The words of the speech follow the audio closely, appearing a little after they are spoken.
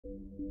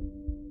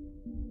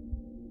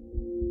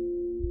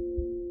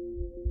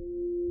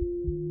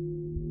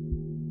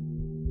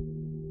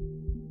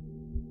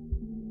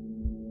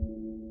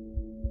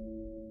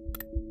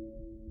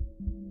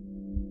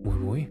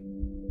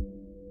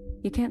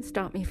You can't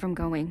stop me from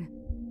going.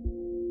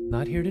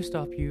 Not here to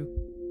stop you.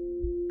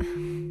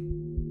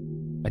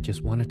 I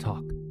just want to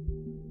talk.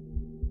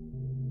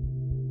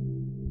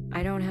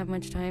 I don't have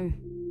much time.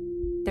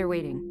 They're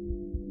waiting.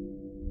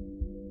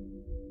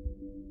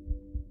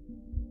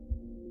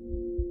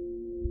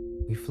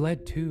 We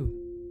fled too,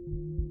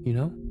 you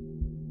know?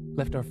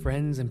 Left our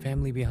friends and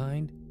family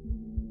behind.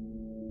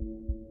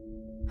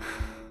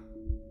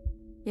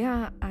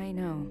 Yeah, I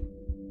know.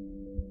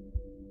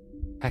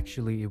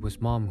 Actually, it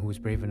was Mom who was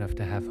brave enough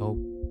to have hope.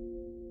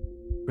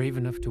 Brave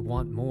enough to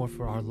want more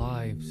for our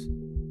lives.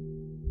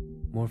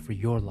 More for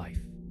your life.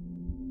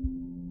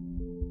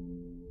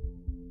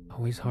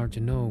 Always hard to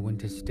know when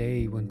to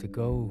stay, when to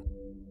go.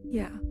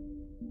 Yeah.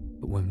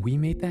 But when we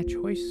made that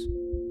choice,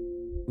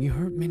 we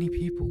hurt many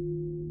people.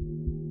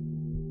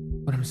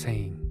 What I'm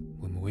saying,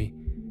 Wimui,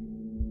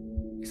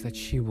 is that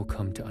she will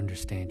come to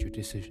understand your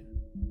decision.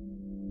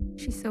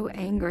 She's so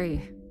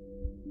angry.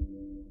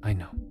 I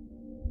know.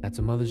 That's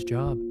a mother's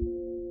job.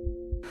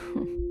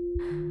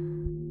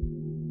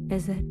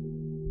 Is it?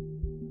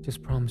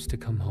 Just promise to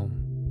come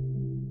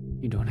home.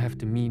 You don't have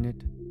to mean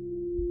it,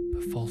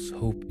 but false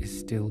hope is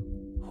still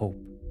hope.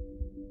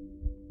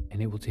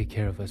 And it will take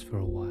care of us for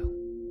a while.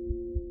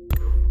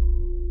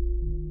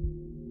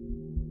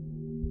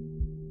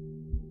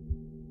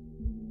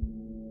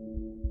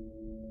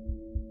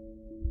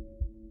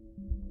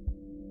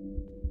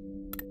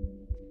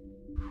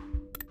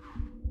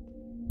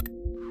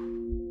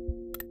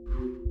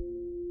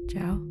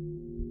 Joe?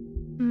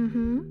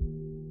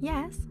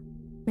 Yes?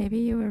 Maybe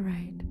you were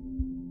right.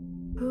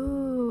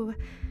 Ooh,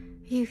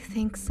 you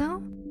think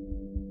so?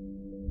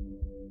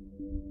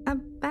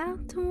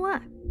 About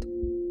what?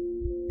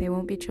 They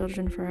won't be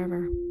children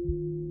forever.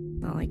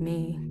 Not like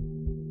me.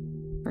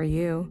 Or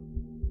you.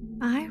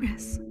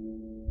 Iris.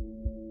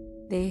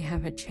 They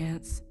have a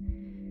chance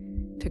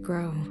to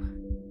grow.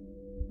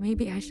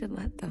 Maybe I should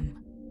let them.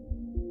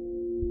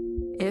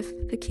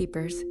 If the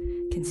Keepers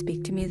can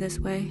speak to me this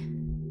way,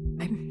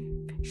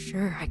 I'm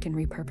sure I can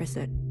repurpose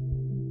it.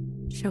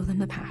 Show them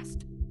the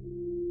past.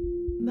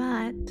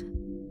 But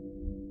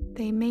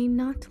they may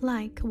not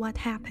like what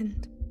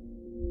happened.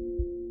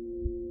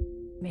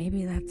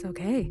 Maybe that's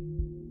okay.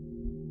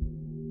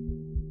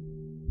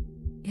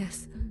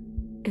 Yes,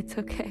 it's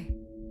okay.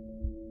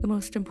 The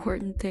most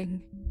important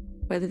thing,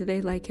 whether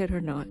they like it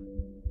or not,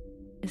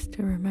 is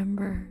to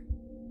remember.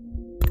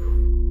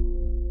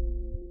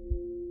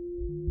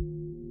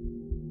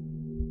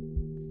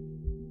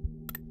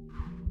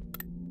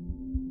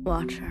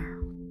 Watch her.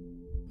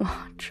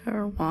 Watch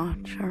her,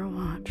 watch her,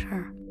 watch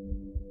her.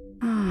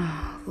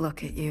 Ah,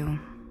 look at you.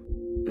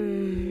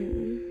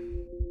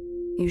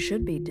 You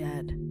should be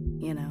dead,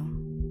 you know.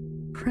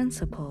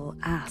 Principal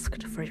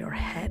asked for your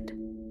head,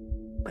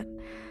 but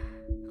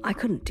I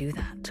couldn't do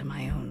that to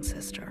my own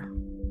sister.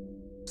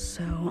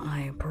 So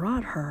I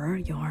brought her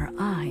your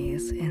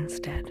eyes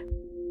instead.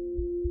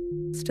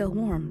 Still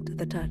warm to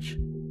the touch.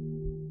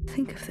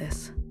 Think of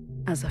this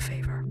as a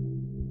favor.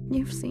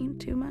 You've seen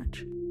too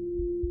much.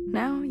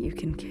 Now you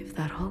can give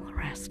that all a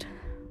rest.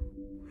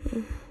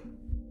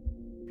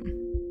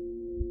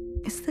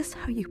 Is this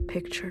how you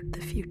pictured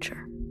the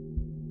future?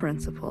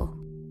 Principal,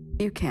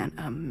 you can't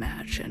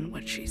imagine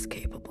what she's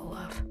capable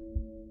of.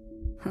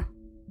 Huh.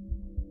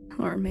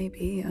 Or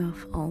maybe,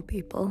 of all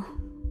people,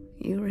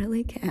 you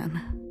really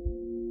can.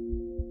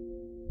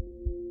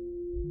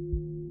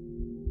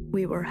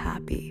 We were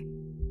happy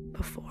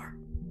before,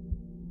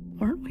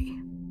 weren't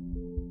we?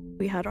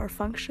 We had our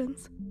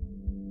functions,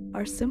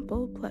 our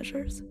simple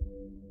pleasures.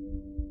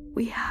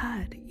 We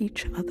had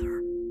each other.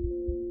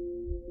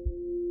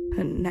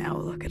 And now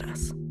look at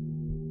us.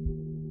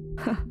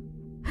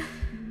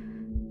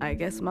 I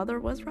guess Mother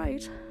was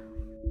right.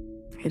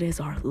 It is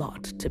our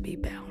lot to be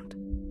bound.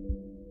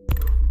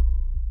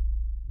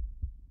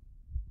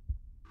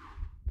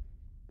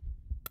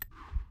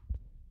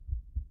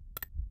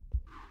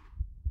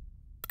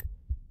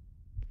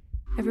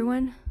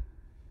 Everyone,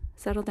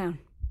 settle down.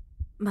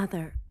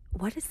 Mother,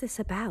 what is this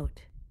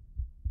about?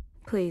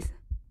 Please.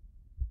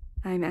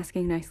 I'm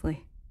asking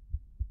nicely.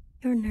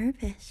 You're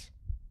nervous.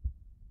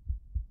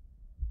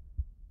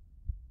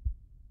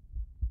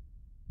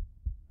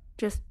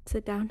 Just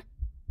sit down.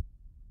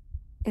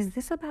 Is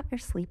this about your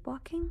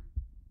sleepwalking?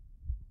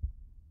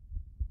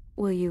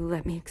 Will you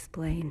let me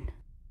explain?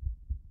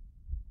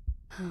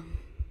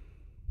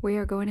 We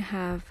are going to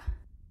have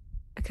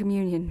a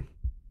communion.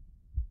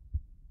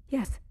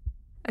 Yes,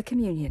 a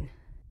communion.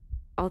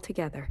 All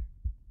together.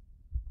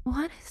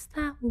 What is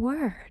that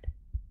word?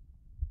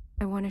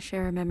 I want to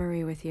share a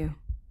memory with you.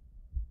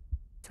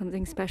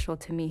 Something special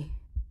to me.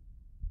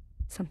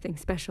 Something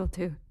special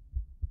to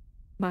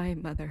my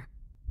mother.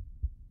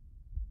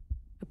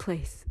 A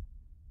place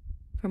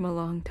from a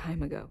long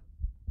time ago.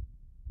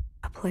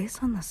 A place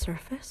on the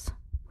surface?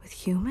 With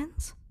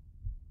humans?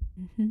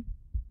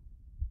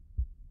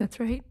 That's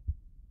right.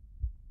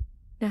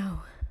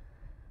 Now,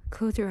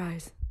 close your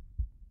eyes.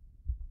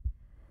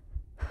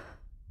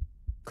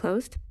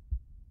 Closed?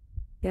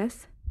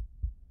 Yes?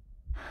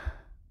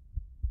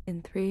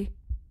 In 3,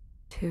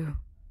 2,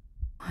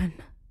 1. on.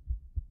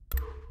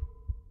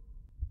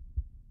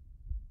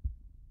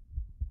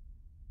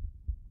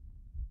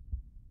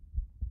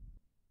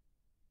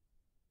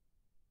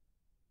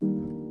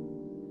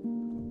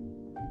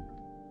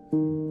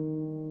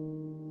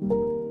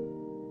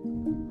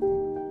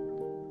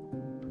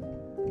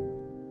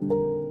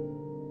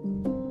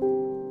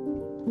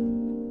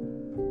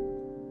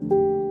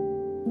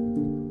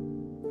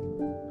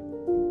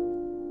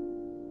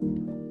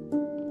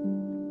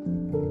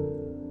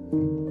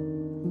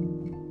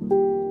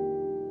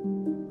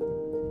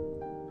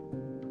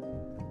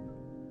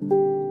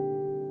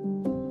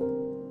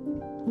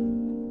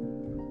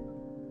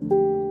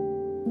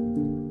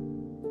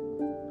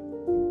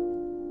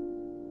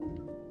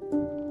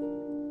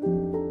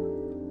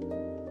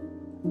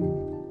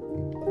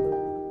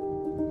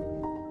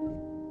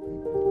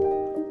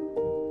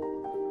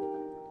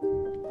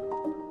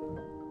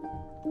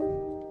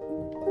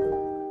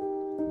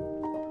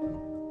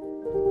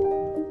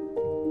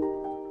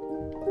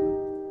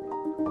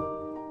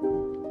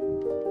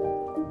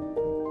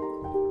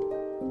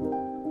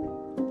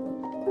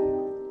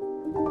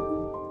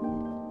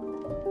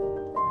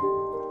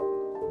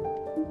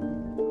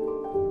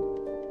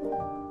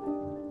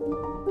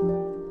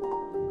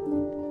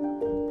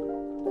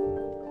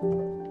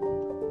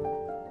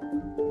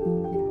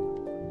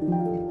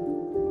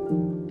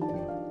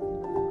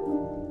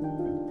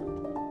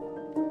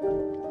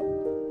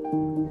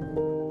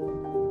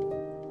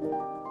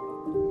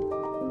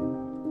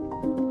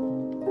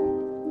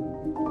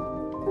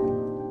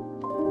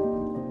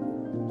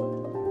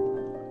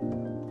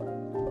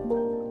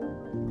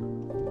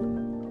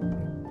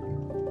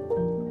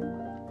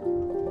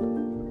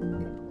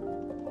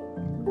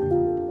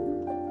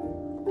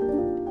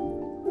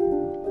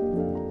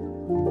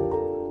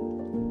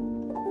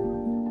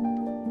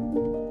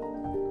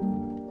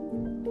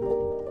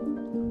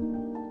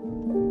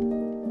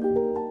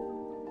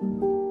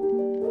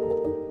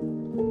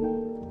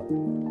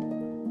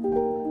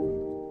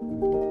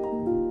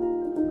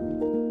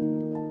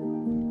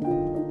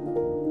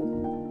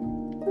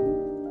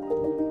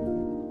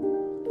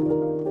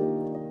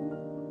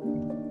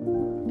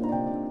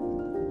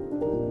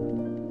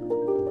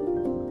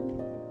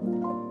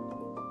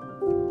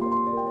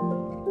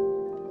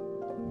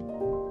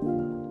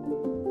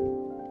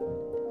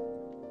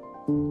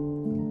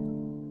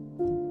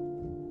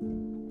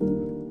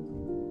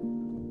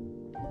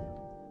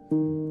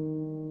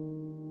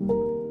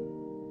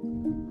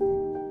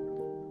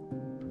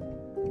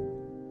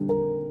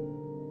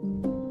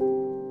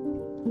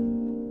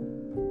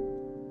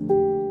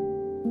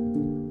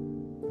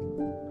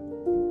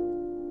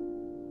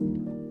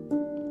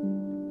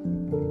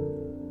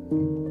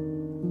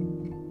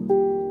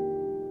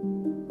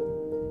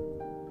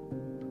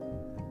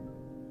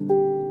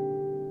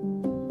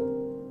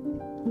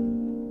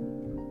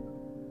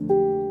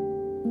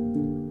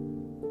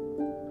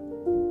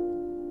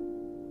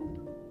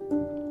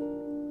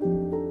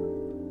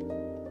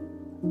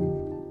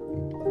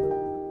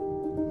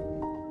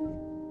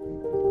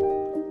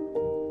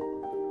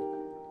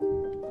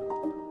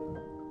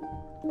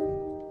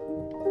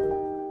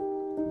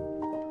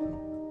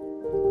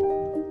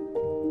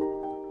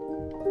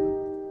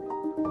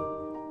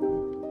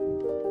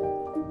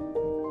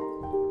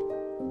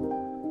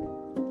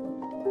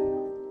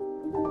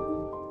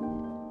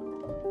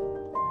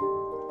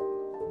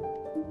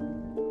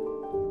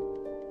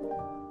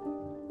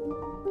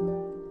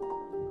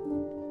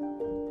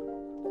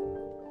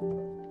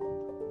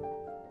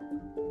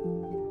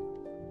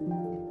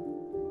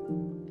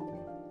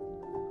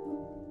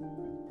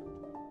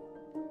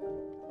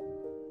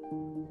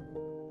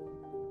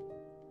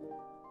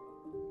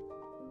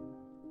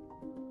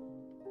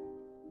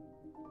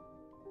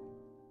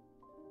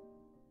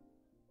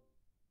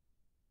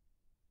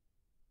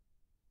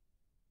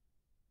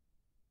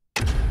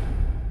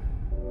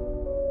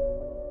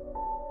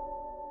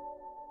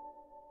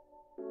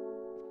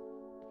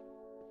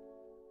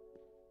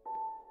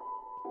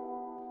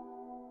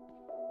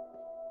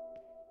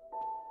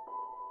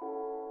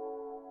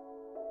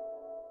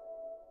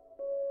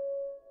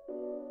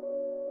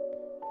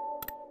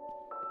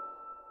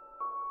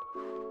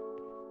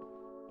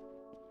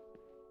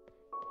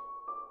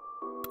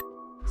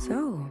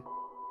 So,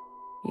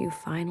 you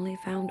finally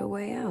found a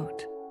way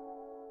out.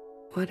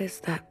 What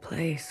is that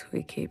place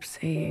we keep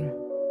seeing?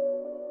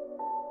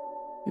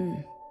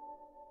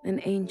 An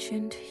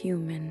ancient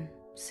human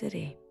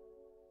city.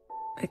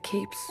 It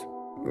keeps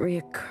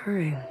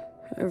reoccurring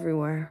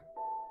everywhere.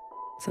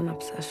 It's an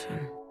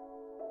obsession.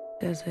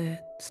 Does it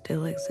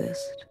still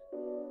exist?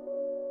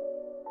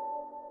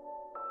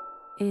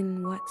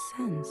 In what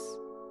sense?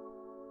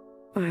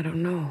 I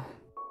don't know.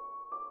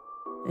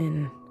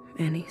 In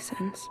any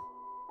sense.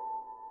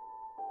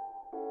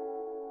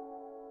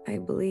 I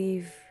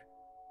believe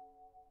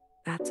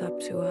that's up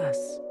to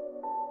us.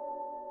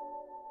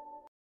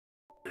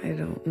 I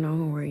don't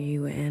know where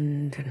you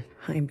end and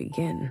I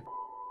begin.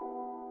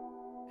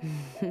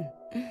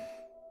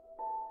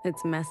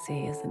 It's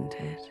messy, isn't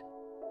it?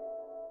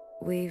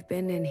 We've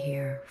been in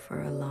here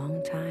for a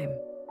long time.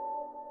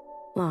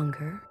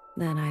 Longer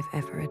than I've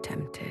ever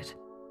attempted.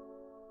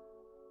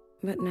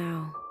 But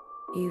now,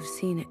 you've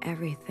seen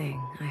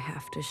everything I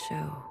have to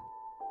show.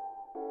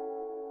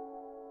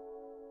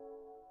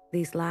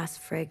 These last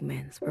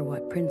fragments were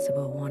what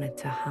Principal wanted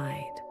to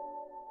hide.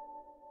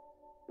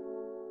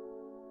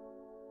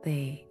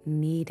 They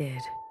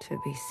needed to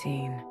be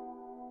seen.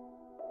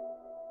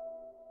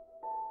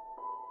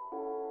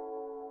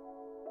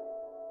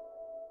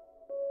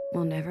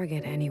 We'll never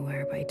get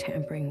anywhere by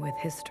tampering with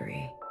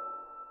history.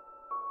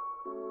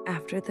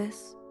 After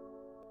this,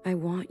 I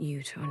want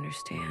you to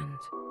understand.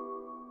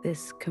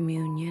 This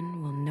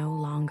communion will no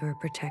longer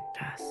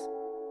protect us.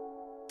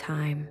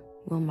 Time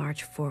will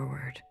march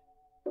forward,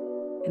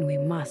 and we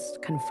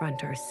must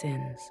confront our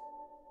sins.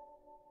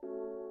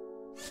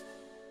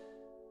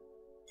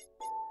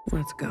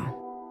 Let's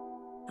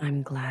go.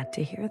 I'm glad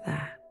to hear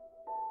that.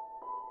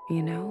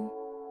 You know,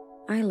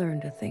 I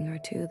learned a thing or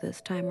two this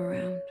time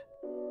around.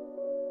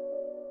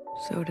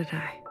 So did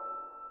I.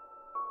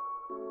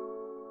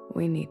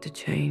 We need to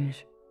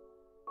change.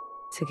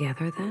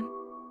 Together, then?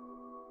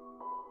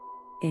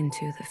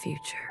 Into the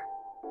future.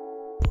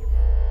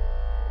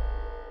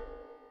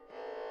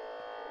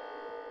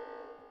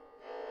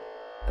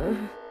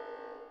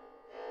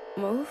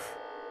 Move?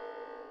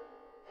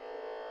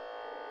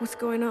 What's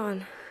going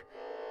on?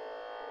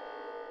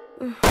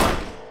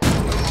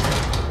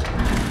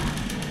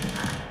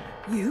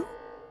 You?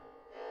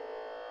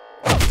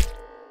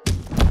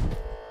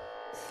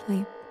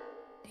 Sleep,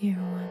 dear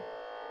one.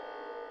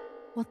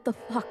 What the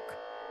fuck?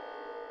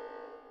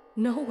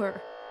 Know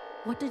her.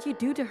 What did you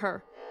do to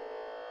her?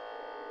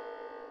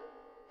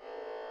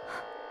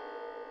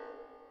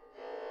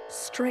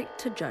 Straight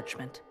to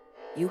judgment.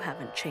 You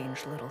haven't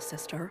changed, little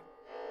sister.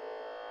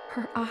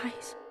 Her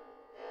eyes.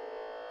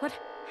 What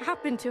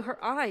happened to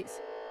her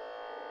eyes?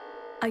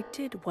 I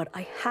did what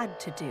I had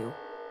to do.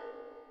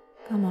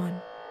 Come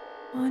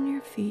on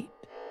your feet.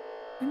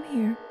 I'm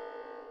here.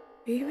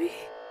 Baby?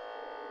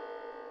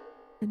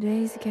 The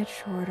days get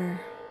shorter,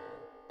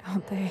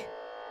 don't they?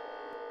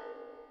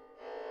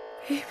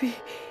 Baby,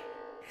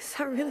 is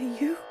that really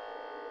you?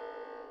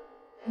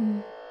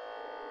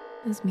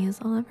 As me as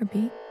I'll ever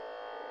be.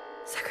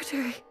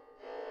 Secretary.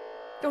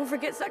 Don't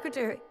forget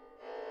Secretary.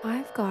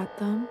 I've got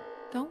them.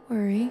 Don't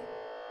worry.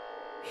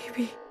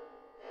 Baby,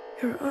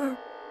 your arm.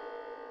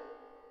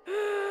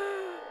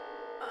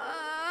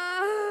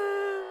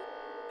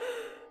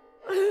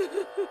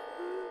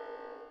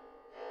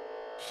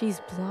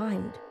 She's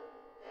blind.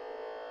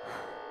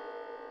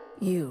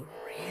 You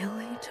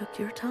really took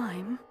your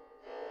time.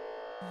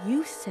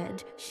 You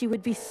said she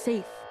would be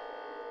safe.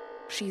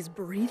 She's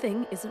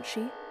breathing, isn't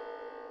she?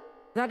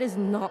 That is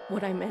not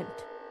what I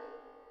meant.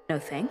 No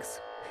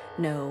thanks.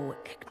 No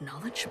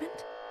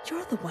acknowledgement.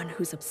 You're the one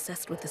who's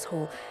obsessed with this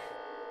whole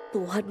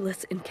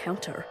bloodless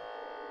encounter.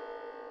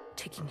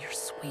 Taking your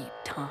sweet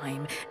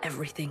time,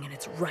 everything in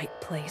its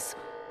right place.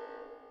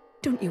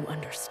 Don't you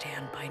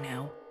understand by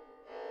now?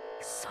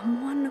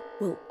 Someone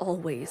will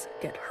always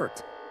get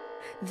hurt.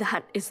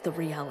 That is the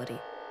reality.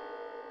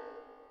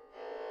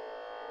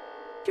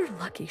 You're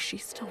lucky she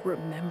still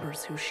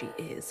remembers who she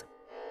is.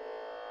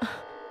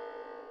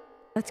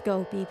 Let's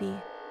go, BB.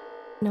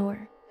 Know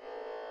her.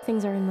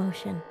 Things are in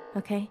motion,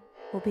 okay?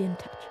 We'll be in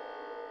touch.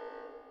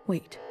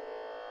 Wait.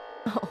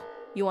 Oh,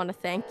 you want to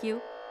thank you?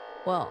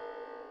 Well,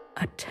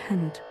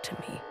 Attend to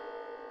me.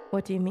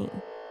 what do you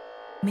mean?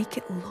 Make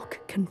it look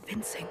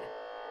convincing.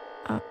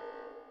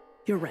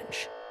 Your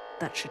wrench.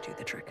 That should do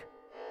the trick.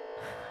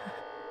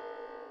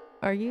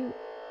 Are you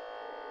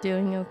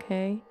doing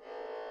okay?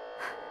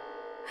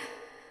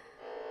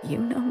 You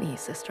know me,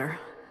 sister.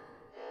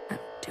 I'm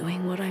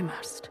doing what I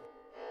must.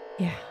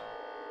 Yeah,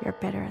 you're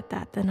better at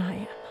that than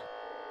I am.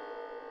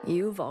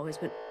 You've always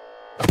been...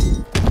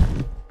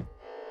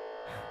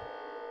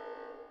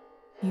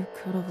 You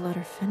could have let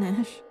her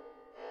finish.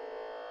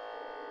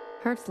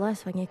 Hurts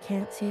less when you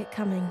can't see it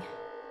coming.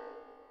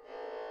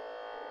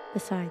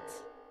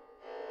 Besides,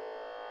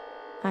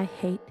 I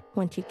hate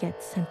when she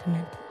gets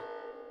sentimental.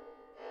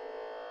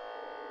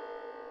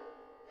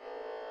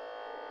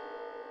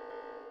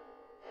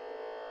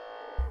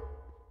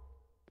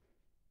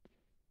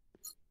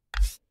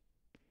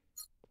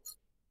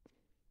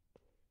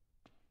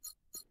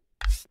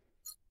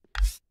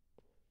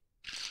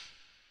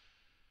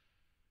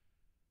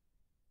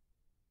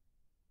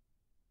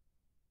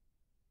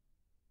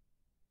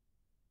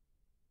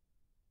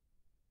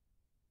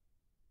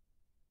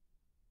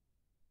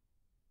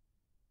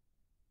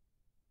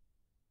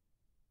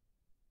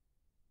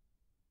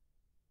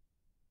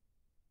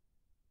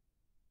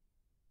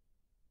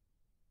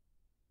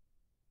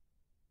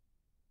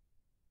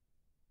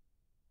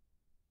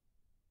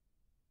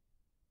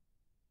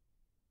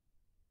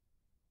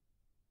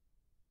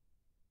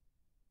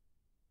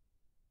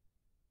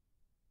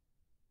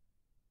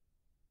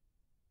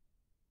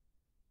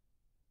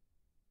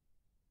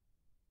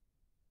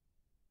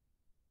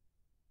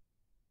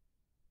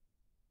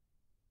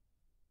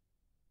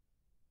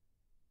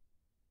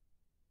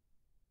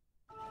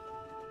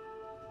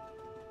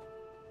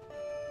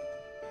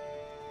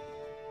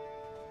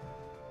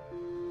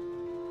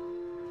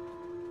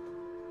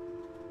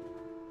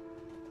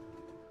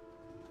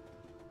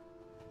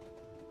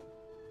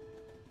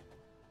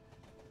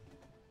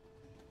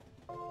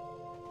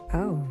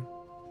 Oh.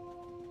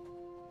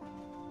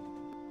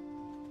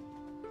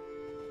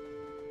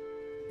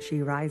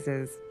 She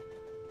rises.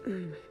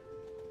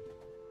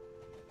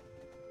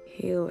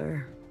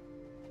 Healer.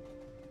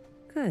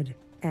 Good.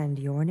 And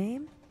your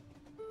name?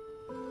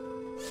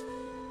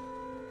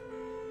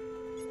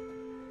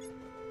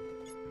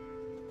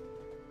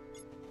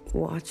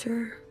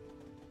 Watcher?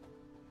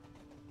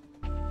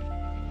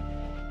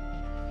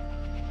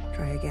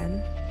 Try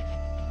again.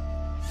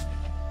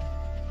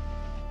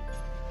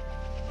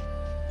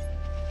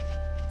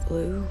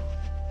 Blue?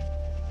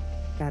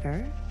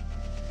 Better.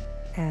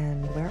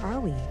 And where are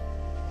we?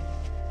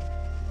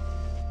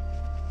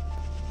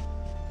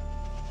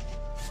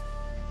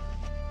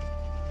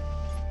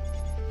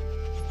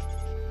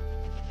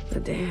 The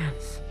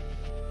dance.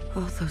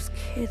 All those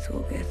kids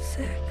will get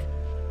sick.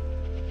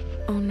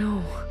 Oh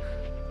no.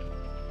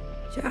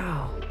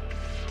 Zhao.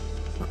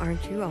 Well,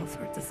 aren't you all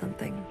sorts of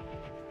something?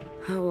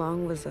 How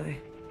long was I?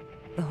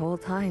 The whole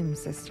time,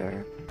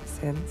 sister.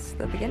 Since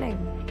the beginning.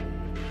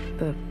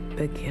 The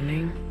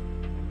beginning?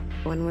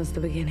 When was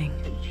the beginning?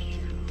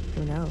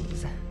 Who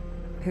knows?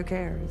 Who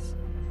cares?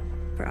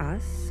 For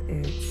us,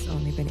 it's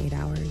only been 8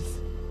 hours.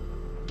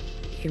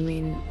 You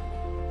mean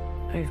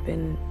I've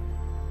been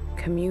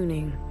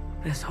communing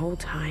this whole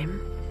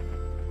time?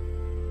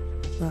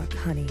 Look,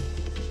 honey,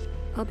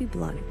 I'll be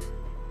blunt.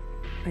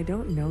 I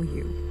don't know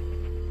you.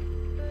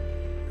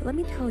 But let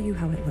me tell you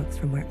how it looks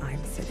from where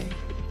I'm sitting.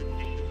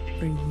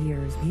 For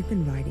years, we've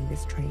been riding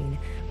this train,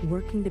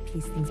 working to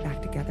piece things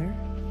back together.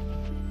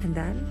 And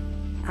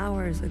then,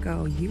 hours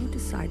ago, you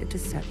decided to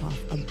set off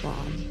a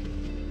bomb.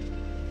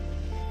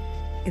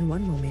 In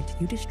one moment,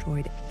 you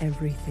destroyed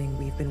everything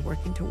we've been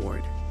working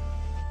toward.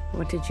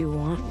 What did you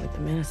want with the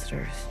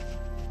ministers?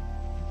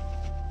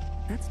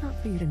 That's not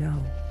for you to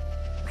know.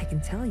 I can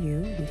tell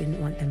you we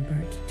didn't want them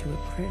burnt to a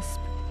crisp.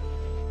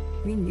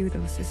 We knew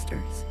those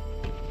sisters.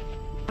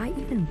 I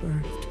even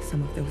birthed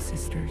some of those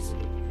sisters.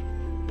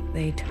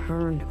 They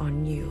turned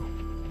on you.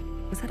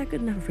 Was that a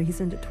good enough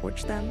reason to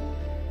torch them?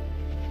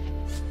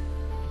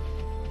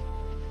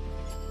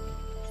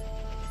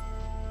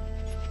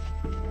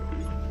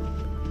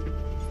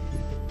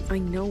 I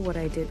know what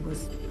I did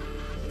was...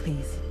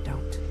 Please,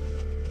 don't.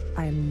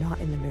 I am not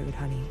in the mood,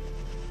 honey.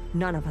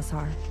 None of us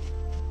are.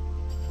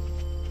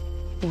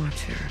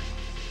 Watcher.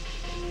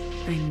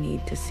 I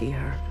need to see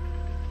her.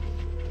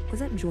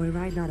 Was that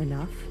joyride not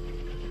enough?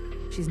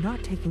 She's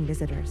not taking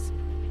visitors.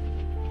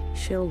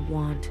 She'll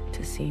want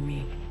to see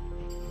me.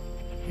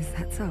 Is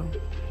that so?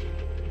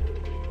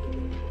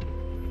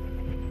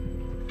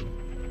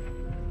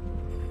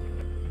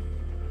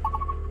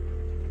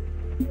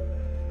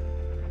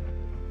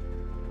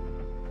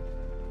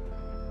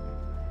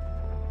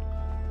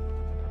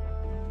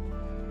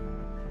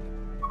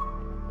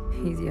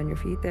 Easy on your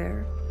feet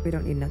there. We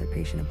don't need another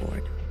patient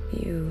aboard.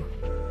 You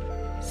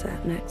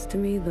sat next to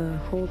me the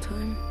whole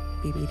time?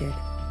 BB did.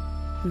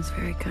 It's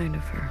very kind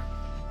of her.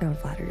 Don't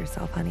flatter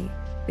yourself, honey.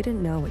 We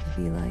didn't know what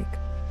you'd be like.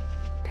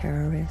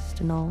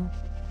 Terrorist and all.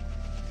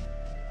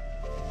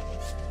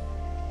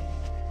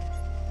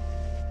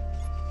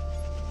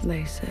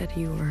 They said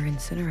you were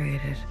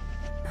incinerated.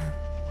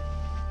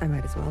 I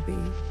might as well be.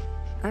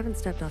 I haven't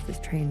stepped off this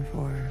train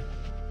for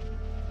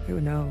who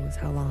knows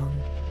how long.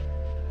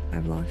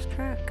 I've lost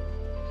track.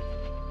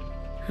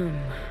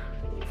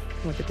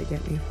 What did they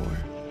get me for?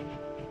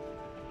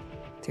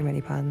 Too many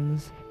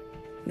puns?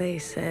 They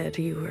said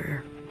you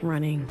were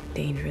running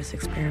dangerous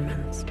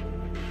experiments.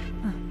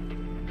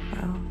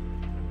 Well,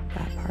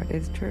 that part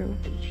is true.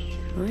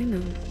 I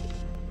know.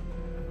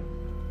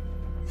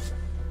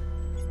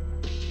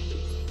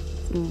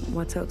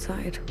 What's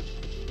outside?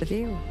 The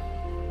view.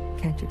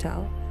 Can't you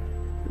tell?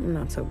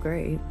 Not so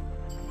great.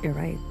 You're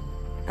right.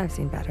 I've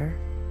seen better.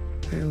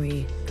 Are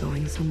we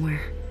going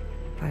somewhere?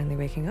 Finally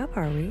waking up,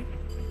 are we?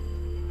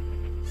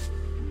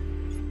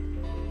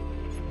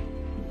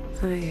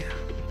 I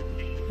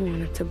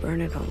wanted to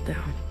burn it all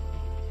down.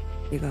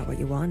 You got what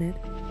you wanted.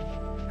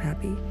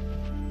 Happy?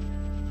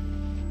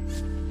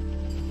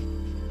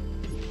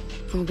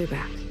 I'll be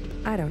back.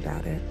 I don't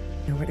doubt it.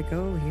 Nowhere to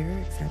go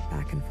here except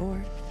back and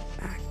forth.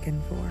 Back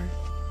and forth.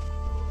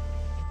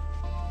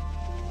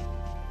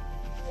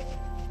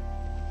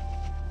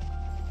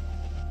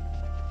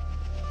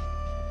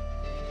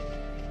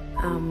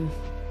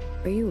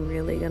 Are you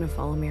really gonna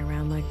follow me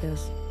around like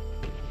this?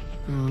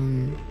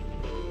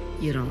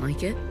 You don't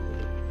like it?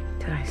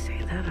 Did I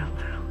say that out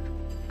loud?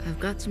 I've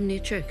got some new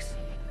tricks,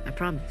 I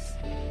promise.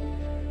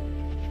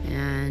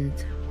 And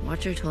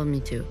Watcher told me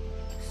to,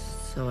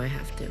 so I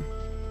have to.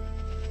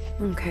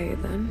 Okay,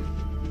 then.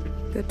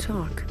 Good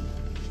talk.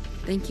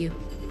 Thank you.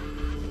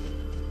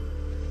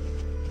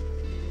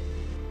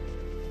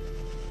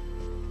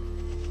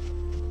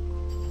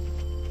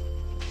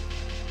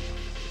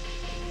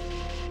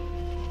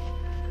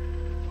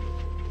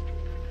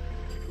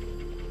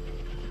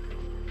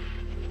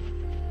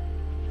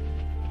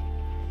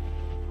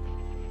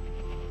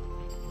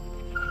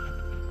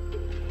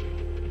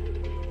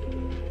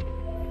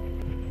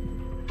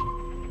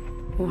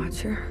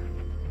 Watcher?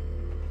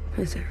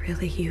 Is it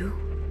really you?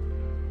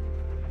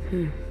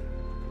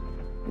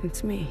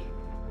 It's me.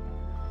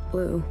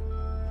 Blue,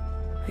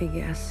 I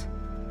guess.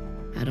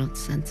 I don't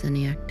sense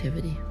any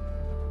activity.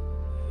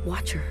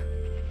 Watcher.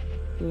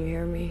 Can you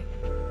hear me?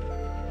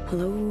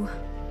 Hello?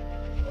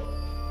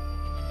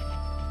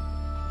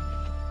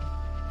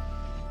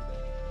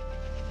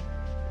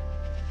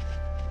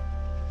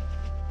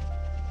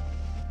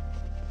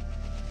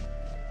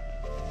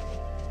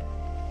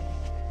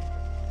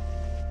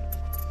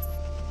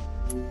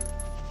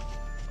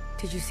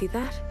 Did you see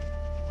that?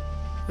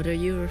 What are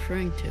you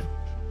referring to?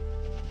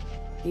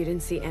 You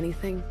didn't see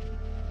anything?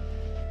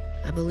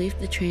 I believe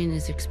the train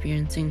is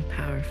experiencing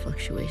power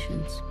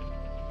fluctuations.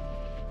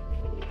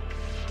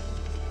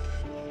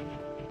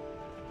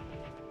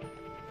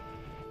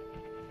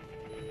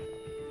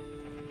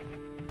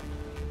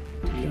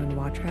 Did you and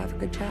Watcher have a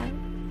good chat?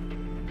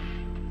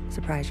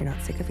 Surprised you're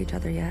not sick of each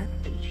other yet?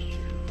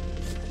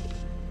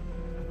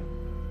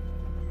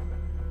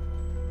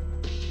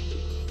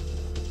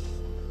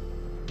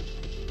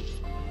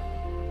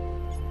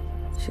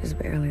 She's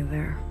barely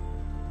there.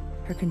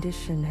 Her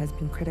condition has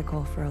been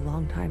critical for a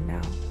long time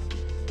now.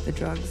 The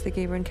drugs they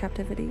gave her in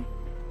captivity?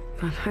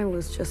 But I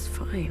was just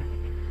fine.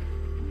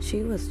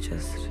 She was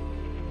just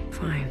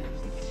fine.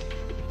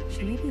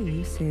 She may be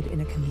lucid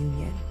in a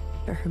communion,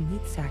 but her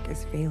meat sack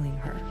is failing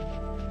her.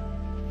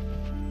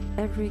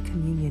 Every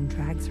communion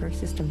drags her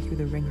system through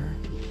the ringer.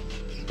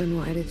 Then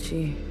why did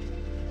she?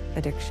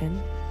 Addiction?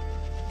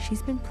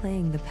 She's been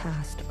playing the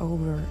past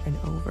over and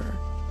over,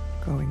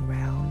 going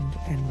round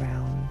and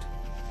round.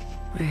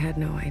 I had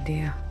no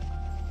idea.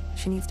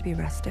 She needs to be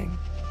resting.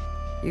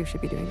 You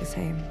should be doing the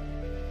same.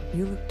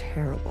 You look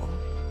terrible.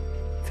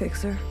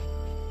 Fixer?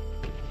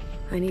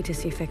 I need to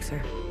see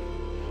Fixer.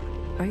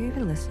 Are you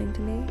even listening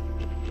to me?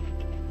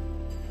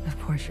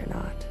 Of course you're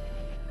not.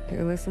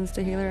 Who listens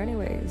to Healer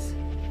anyways?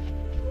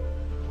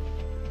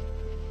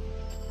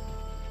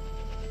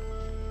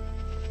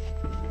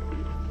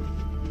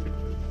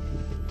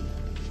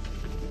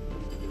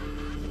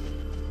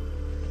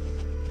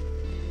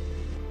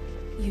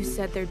 You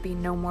said there'd be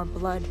no more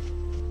blood.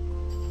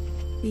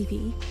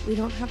 Vivi, we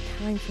don't have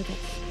time for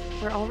this.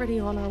 We're already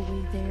on our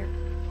way there.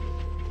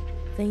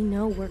 They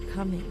know we're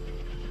coming.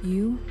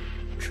 You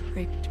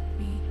tricked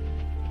me.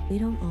 We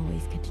don't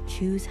always get to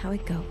choose how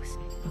it goes,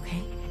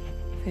 okay?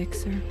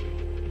 Fixer,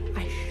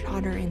 I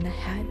shot her in the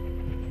head.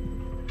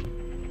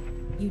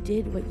 You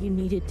did what you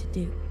needed to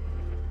do.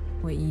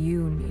 What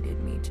you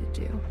needed me to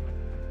do.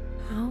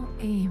 How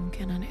aim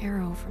can an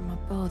arrow from a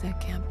bow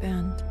that can't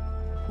bend?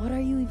 What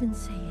are you even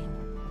saying?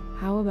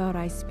 How about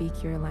I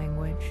speak your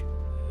language?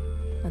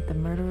 Let the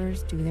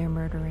murderers do their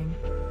murdering.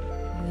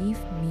 Leave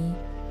me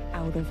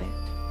out of it.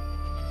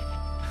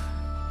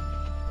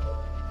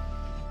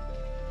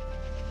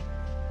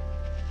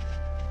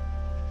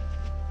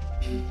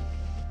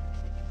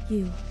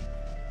 You.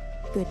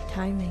 Good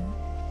timing.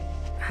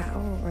 How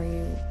are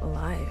you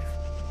alive?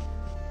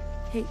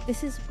 Hey,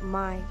 this is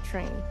my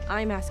train.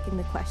 I'm asking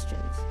the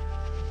questions.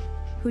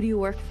 Who do you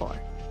work for?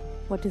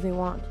 What do they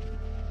want?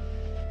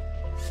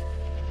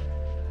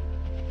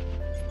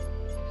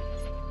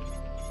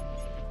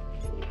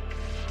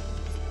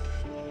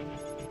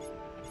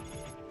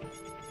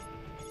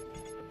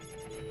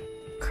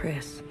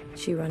 Chris.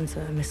 She runs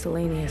a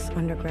miscellaneous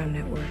underground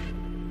network.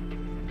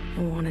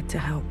 I wanted to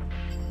help.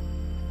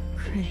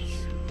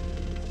 Chris.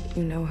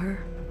 You know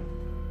her?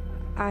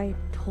 I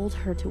told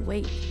her to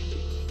wait.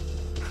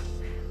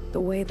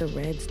 The way the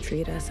Reds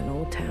treat us in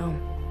Old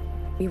Town,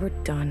 we were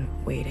done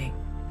waiting.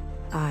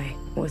 I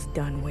was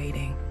done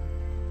waiting.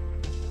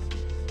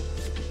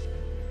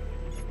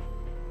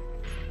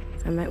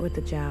 I met with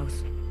the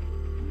Jows.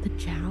 The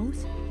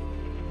Jows?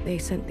 They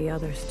sent the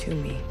others to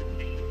me.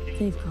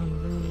 They've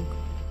gone rogue.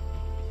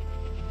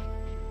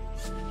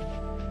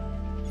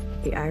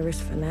 The Irish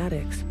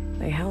fanatics,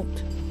 they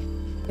helped.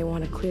 They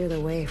want to clear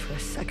the way for a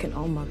second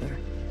Allmother.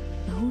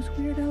 Those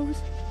weirdos?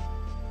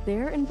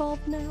 They're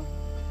involved now?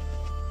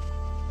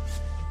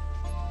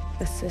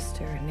 A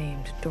sister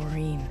named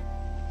Doreen.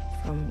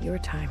 From your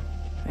time,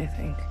 I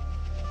think.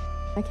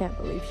 I can't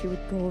believe she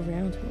would go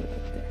around me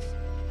like this.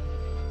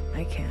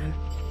 I can.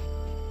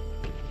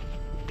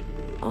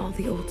 All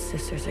the old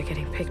sisters are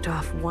getting picked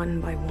off one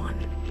by one.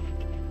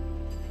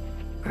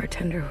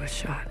 Bartender was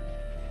shot.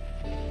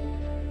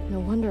 No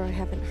wonder I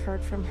haven't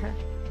heard from her.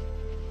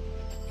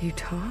 You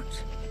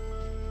talked?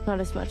 Not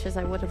as much as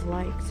I would have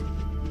liked.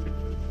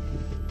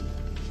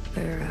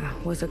 There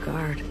was a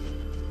guard.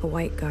 A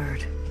white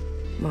guard.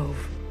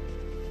 Mauve.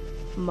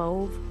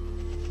 Mauve?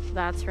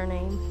 That's her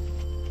name?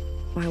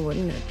 Why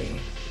wouldn't it be?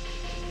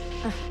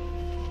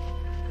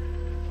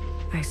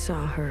 I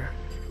saw her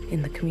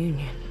in the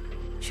communion.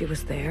 She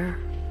was there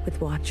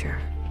with Watcher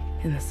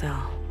in the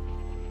cell.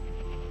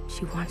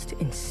 She wants to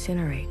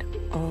incinerate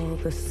all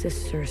the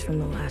sisters from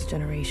the last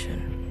generation.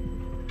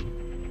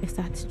 If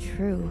that's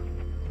true,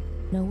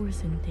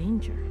 Noah's in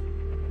danger.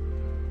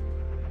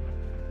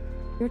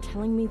 You're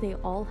telling me they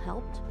all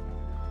helped?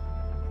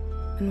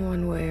 In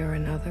one way or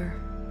another.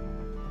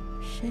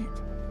 Shit.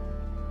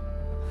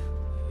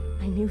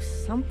 I knew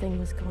something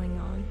was going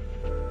on.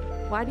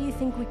 Why do you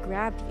think we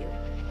grabbed you?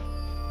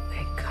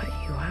 They cut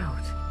you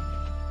out.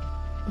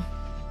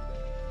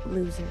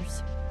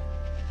 Losers.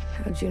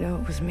 How'd you know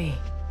it was me?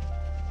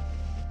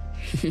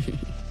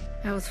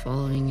 I was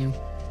following you.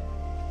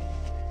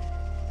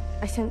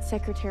 I sent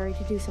Secretary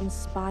to do some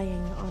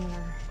spying on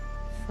our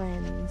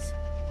friends.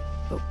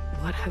 But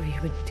what have you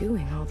been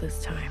doing all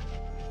this time?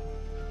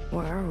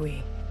 Where are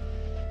we?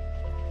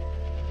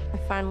 I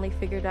finally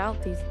figured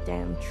out these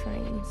damn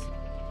trains.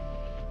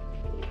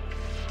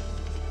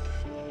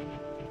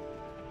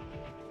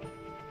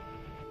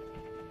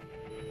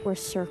 We're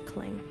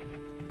circling,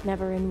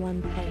 never in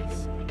one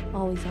place,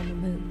 always on the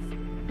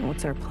move.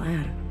 What's our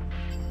plan?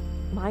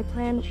 My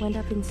plan went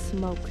up in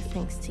smoke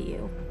thanks to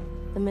you.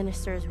 The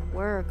ministers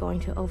were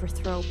going to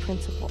overthrow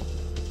Principal.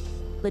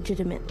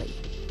 Legitimately.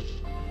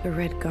 The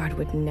Red Guard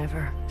would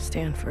never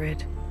stand for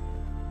it.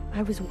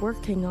 I was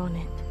working on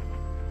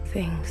it.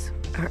 Things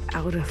are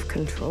out of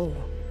control.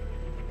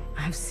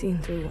 I've seen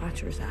through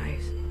Watcher's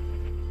eyes.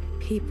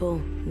 People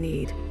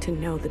need to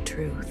know the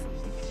truth.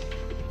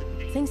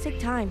 Things take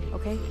time,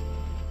 okay?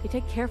 They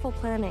take careful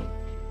planning.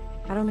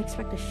 I don't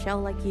expect a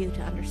shell like you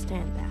to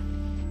understand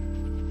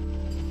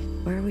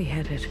that. Where are we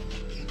headed?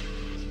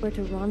 We're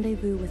to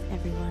rendezvous with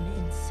everyone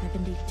in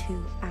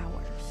 72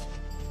 hours.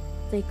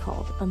 They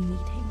called a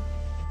meeting.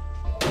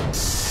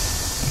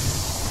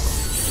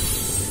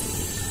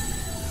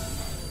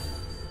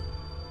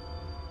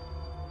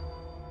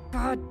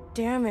 God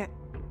damn it.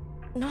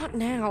 Not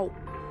now.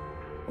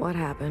 What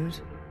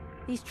happened?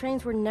 These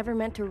trains were never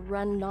meant to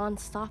run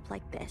non-stop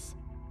like this.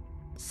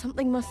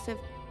 Something must have...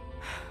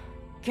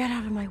 Get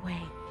out of my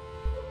way.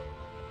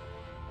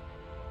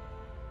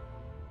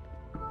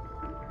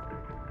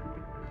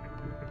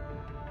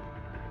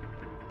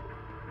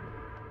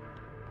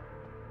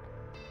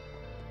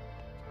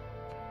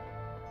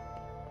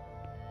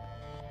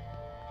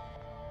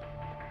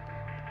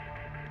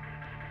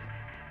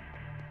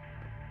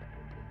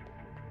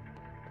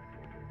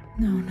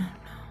 No.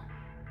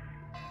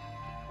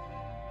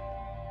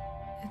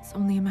 It's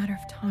only a matter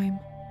of time.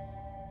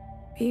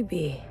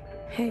 BB,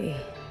 hey.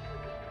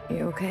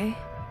 You okay?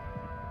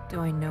 Do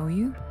I know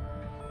you?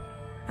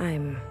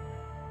 I'm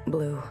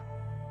blue.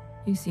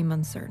 You seem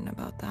uncertain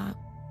about that.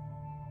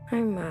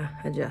 I'm,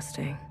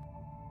 adjusting.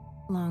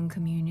 Long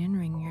communion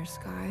ring your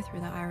sky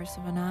through the iris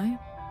of an eye?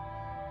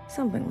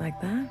 Something like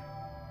that.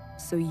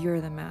 So you're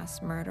the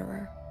mass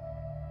murderer.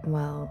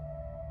 Well...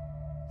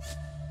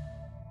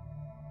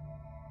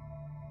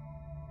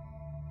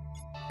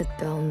 a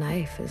dull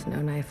knife is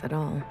no knife at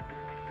all.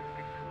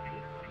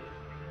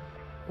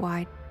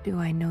 Why do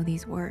I know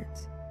these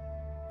words?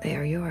 They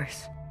are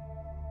yours.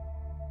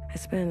 I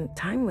spent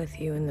time with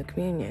you in the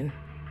communion.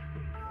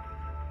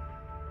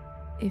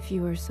 If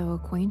you are so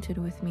acquainted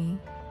with me,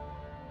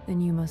 then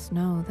you must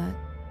know that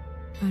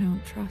I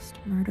don't trust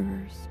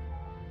murderers.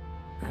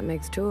 That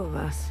makes two of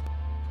us.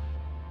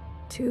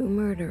 Two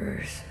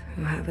murderers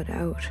who have it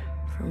out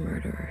for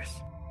murderers.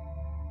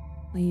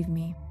 Leave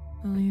me,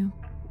 will you?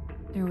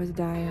 There was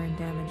dire and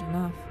damage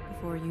enough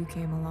before you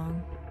came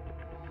along.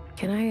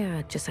 Can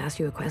I, just ask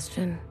you a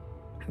question?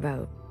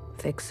 About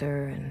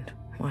Fixer and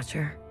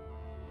Watcher?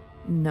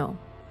 No.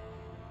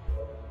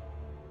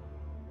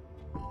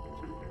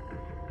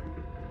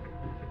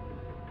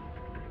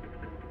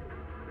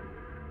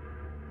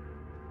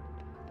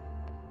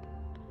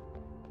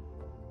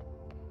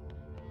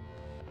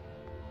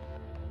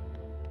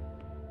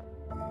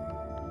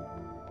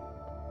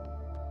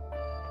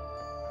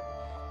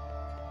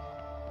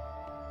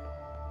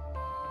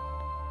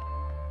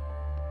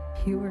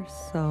 You were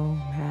so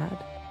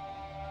mad,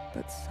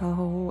 but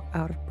so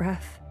out of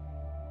breath.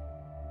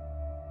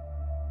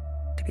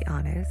 To be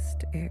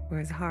honest, it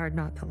was hard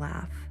not to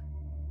laugh.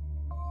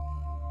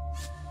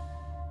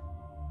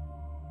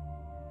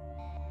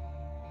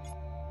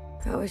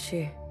 How is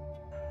she?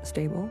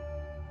 Stable,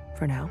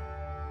 for now.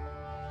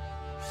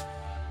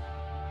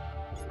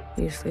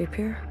 You sleep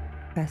here?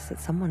 Best that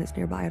someone is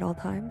nearby at all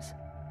times.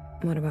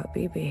 What about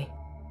BB?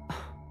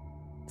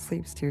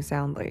 Sleeps too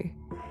soundly.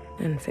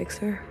 And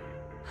Fixer?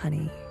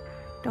 Honey,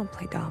 don't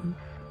play dumb.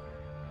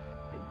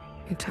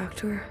 You talk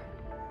to her?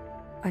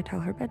 I tell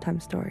her bedtime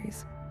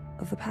stories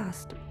of the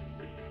past,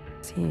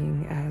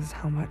 seeing as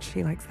how much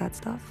she likes that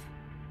stuff.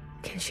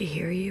 Can she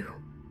hear you?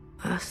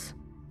 Us?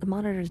 The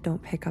monitors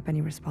don't pick up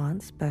any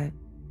response, but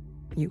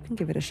you can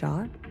give it a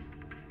shot.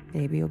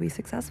 Maybe you'll be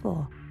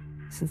successful,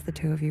 since the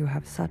two of you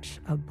have such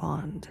a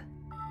bond.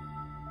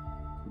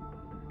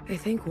 I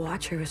think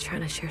Watcher was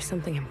trying to share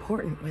something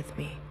important with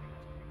me.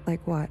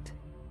 Like what?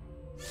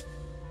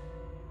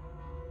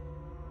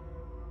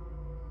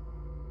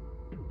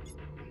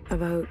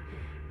 About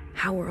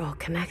how we're all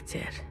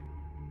connected.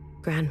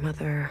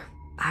 Grandmother,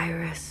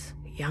 Iris,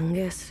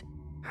 youngest,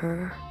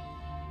 her.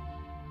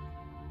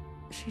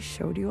 She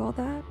showed you all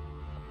that?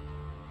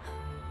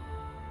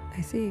 I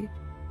see.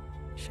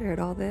 Shared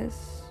all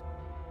this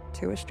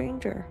to a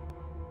stranger.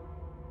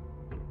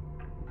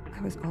 I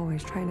was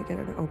always trying to get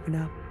her to open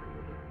up.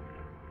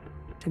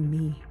 To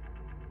me,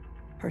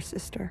 her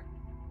sister.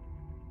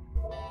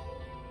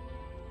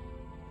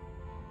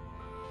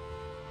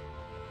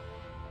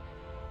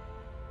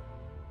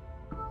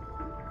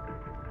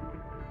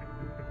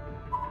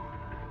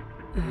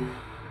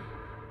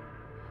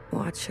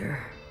 Watcher,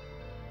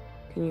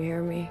 can you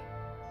hear me?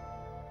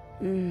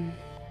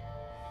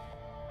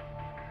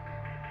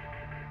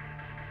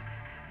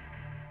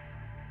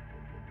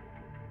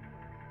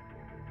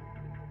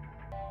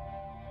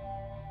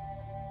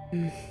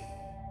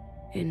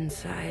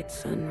 Inside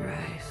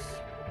sunrise,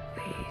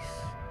 please.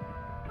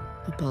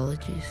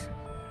 Apologies.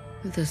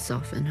 This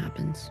often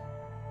happens.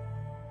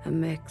 A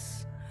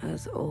mix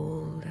as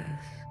old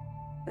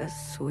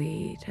as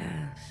sweet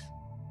as...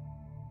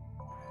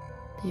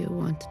 Do you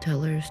want to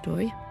tell her a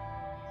story?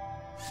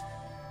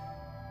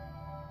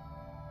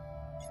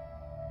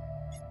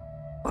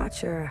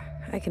 Watcher,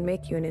 I can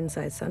make you an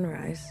inside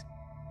sunrise.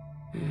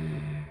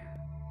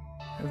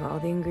 Have all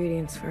the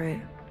ingredients for it.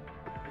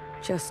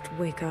 Just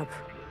wake up.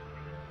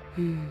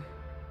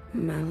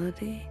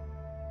 Melody?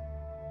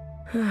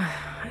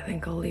 I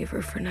think I'll leave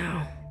her for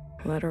now.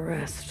 Let her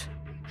rest.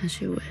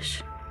 As you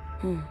wish.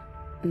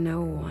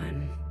 No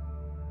one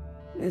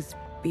is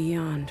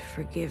beyond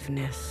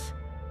forgiveness.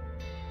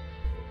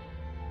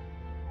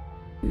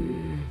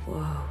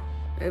 Whoa,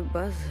 it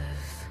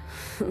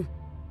buzzes.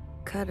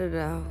 Cut it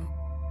out.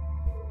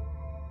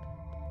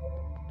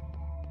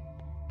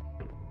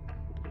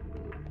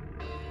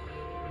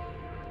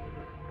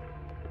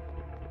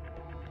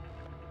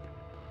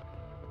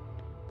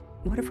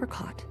 What if we're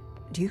caught?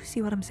 Do you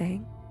see what I'm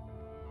saying?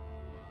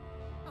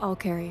 I'll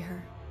carry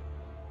her.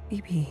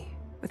 BB,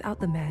 without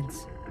the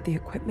meds, the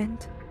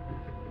equipment,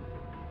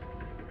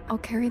 I'll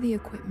carry the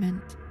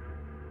equipment.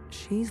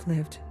 she's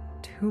lived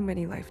too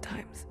many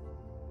lifetimes.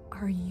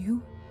 Are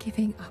you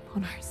giving up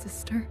on our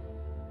sister?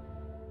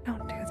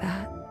 Don't do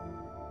that.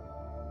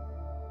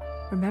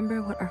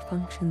 Remember what our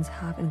functions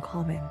have in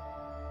common.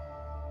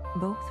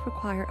 Both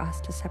require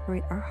us to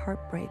separate our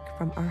heartbreak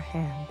from our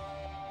hand.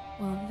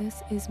 Well,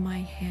 this is my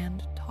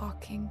hand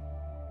talking.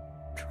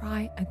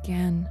 Try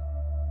again.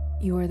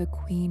 You are the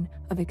queen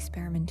of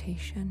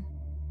experimentation.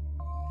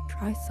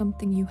 Try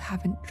something you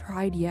haven't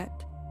tried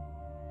yet.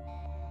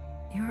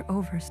 You're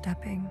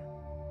overstepping.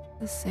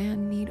 The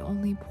sand need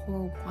only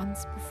pour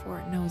once before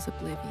it knows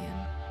oblivion.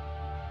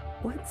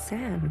 What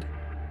sand?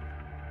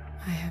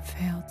 I have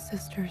failed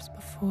sisters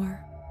before.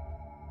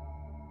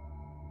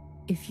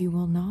 If you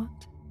will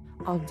not,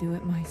 I'll do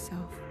it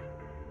myself.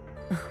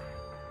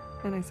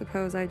 And I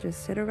suppose I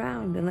just sit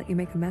around and let you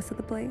make a mess of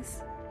the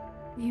place?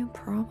 You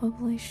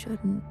probably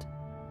shouldn't.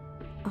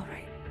 All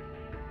right.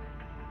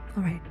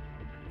 All right.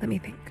 Let me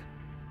think.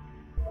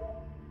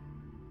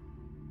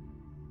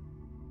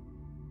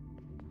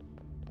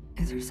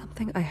 Is there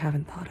something I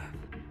haven't thought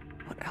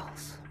of? What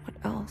else? What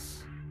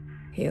else?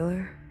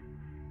 Healer?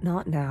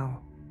 Not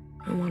now.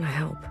 I want to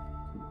help.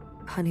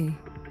 Honey,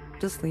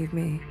 just leave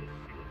me.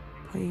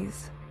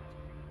 Please.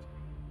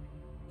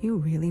 You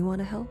really want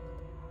to help?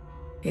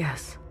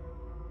 Yes.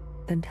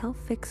 Then tell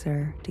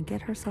Fixer to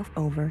get herself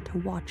over to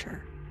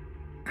Watcher.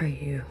 Are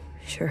you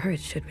sure it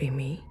should be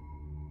me?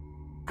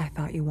 I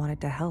thought you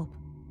wanted to help.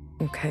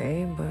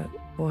 Okay, but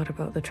what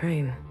about the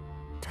train?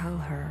 Tell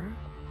her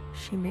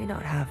she may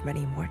not have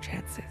many more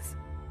chances.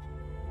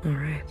 All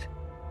right.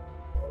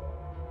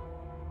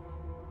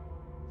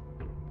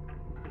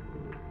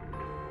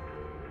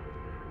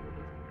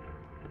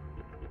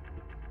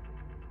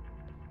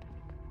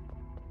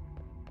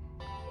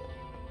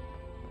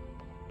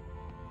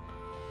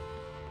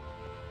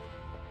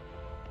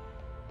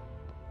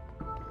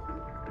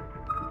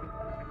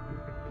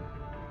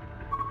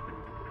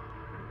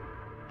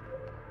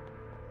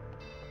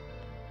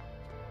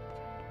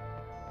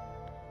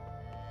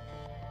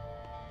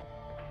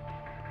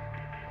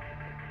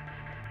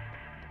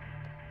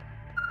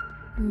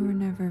 We were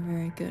never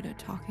very good at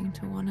talking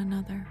to one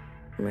another.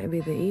 Maybe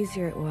the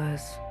easier it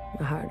was,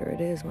 the harder it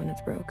is when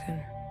it's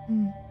broken.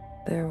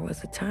 There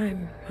was a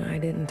time I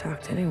didn't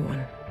talk to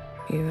anyone,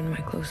 even my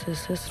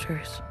closest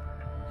sisters.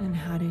 And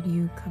how did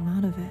you come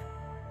out of it?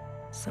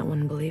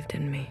 Someone believed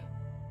in me.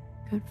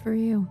 Good for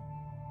you.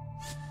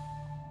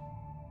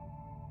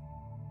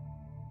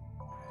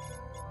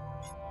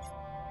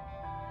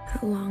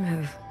 How long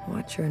have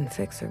Watcher and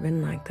Fixer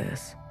been like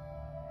this?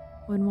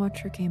 When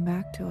Watcher came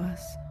back to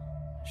us,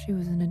 she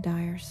was in a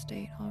dire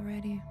state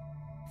already.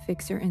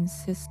 Fixer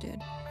insisted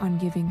on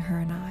giving her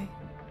an eye.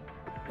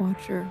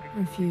 Watcher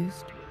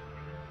refused.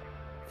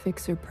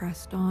 Fixer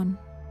pressed on,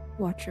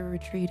 Watcher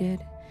retreated,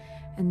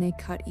 and they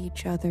cut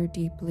each other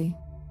deeply.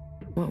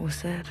 What was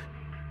said?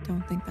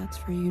 Don't think that's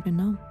for you to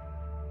know.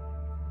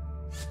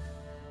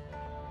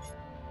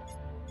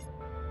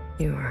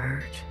 You were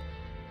hurt.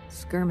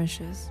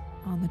 Skirmishes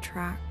on the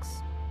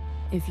tracks.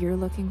 If you're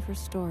looking for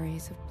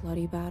stories of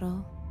bloody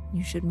battle,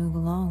 you should move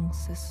along,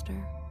 sister.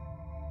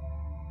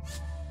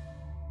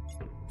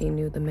 You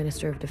knew the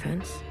Minister of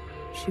Defense?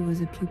 She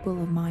was a pupil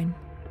of mine.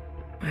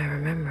 I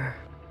remember.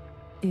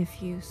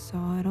 If you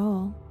saw it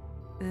all,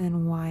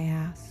 then why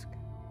ask?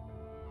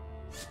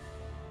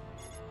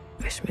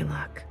 Wish me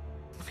luck.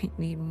 I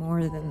need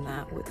more than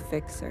that with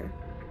Fixer.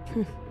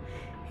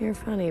 You're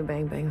funny,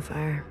 Bang Bang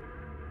Fire.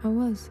 I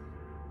was.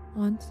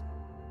 Once.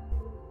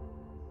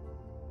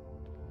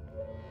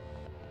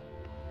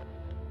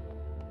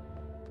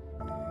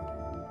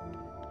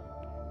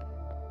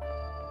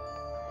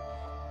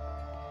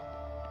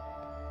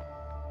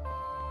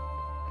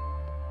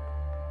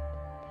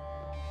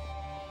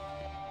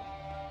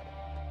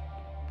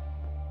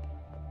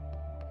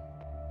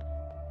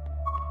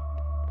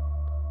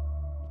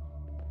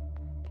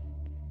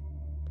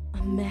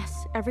 A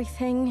mess.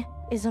 Everything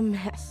is a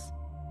mess.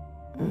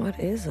 What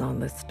is all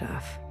this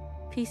stuff?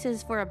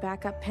 Pieces for a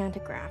backup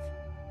pantograph.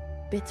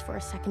 Bits for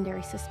a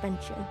secondary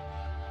suspension.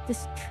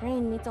 This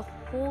train needs a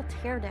whole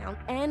teardown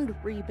and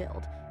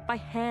rebuild by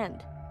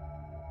hand.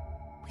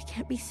 We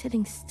can't be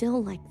sitting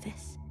still like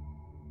this.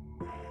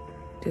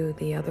 Do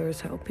the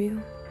others help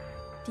you?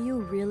 Do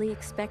you really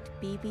expect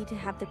BB to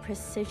have the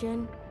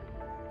precision?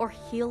 Or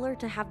Healer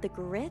to have the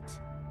grit?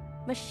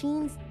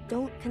 Machines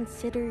don't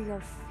consider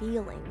your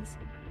feelings.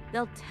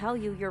 They'll tell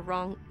you you're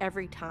wrong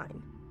every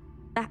time.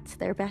 That's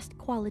their best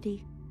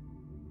quality.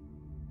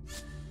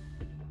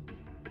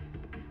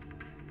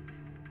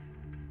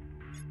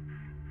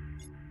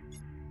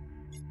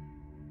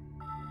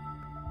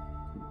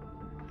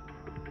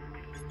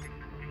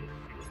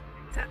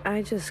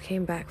 I just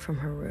came back from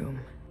her room.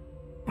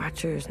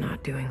 Watcher's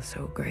not doing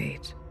so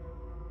great.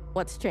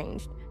 What's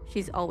changed?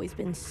 She's always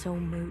been so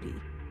moody.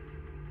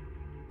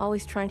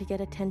 Always trying to get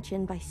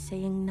attention by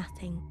saying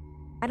nothing.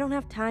 I don't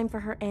have time for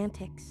her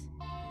antics.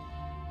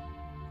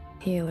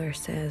 Healer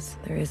says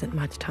there isn't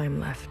much time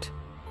left.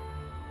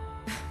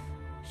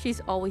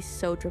 She's always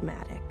so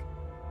dramatic.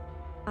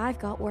 I've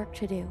got work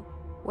to do.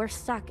 We're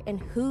stuck, and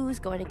who's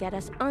going to get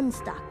us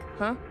unstuck,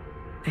 huh?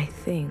 I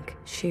think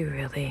she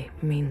really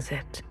means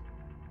it.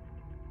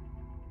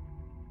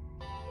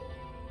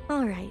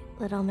 All right,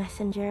 little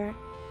messenger.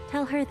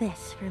 Tell her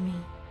this for me.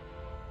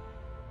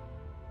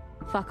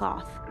 Fuck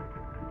off.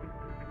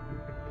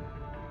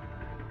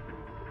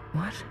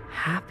 What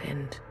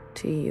happened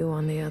to you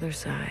on the other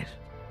side?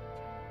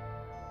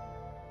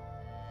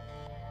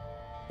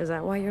 Is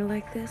that why you're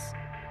like this?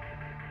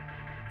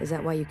 Is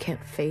that why you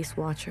can't face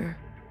Watcher?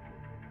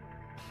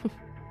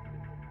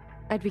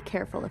 I'd be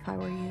careful if I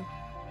were you.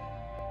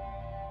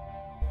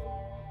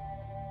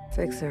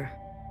 Fixer.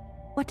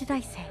 What did I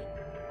say?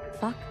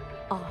 Fuck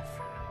off.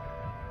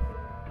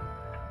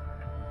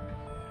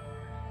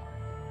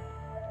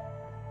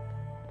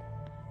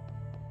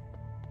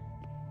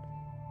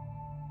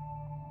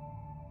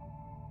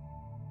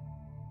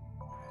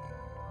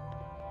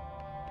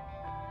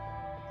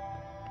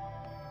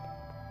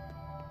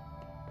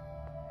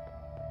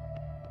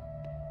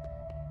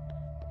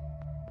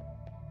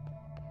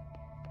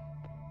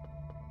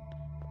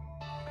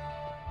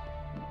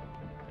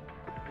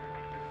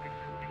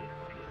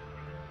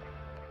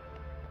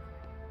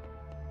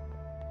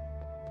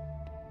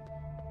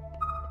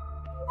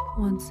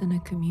 Once in a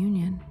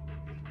communion,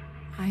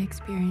 I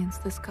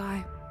experienced the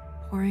sky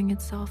pouring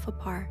itself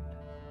apart,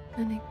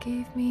 and it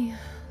gave me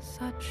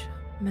such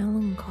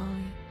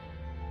melancholy,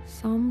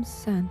 some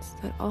sense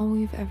that all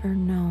we've ever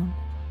known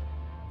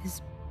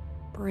is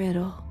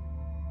brittle.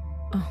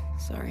 Oh,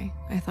 sorry,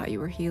 I thought you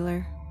were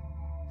Healer.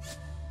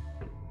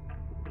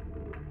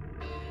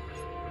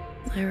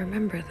 I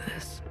remember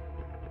this.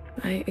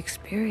 I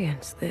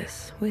experienced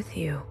this with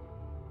you.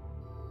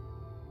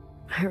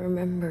 I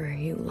remember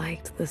you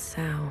liked the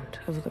sound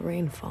of the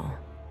rainfall.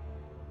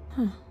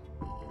 Huh.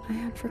 I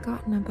had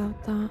forgotten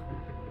about that.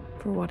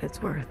 For what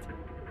it's worth,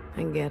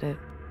 I get it.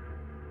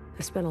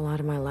 I spent a lot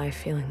of my life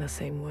feeling the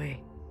same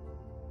way.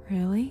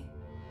 Really?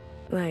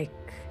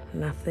 Like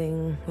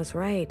nothing was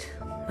right.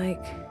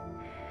 Like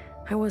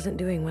I wasn't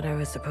doing what I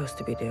was supposed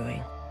to be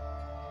doing.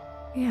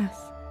 Yes.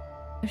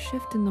 A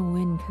shift in the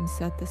wind can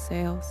set the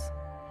sails.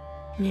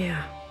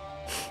 Yeah.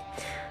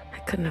 I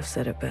couldn't have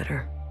said it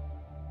better.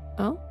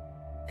 Oh?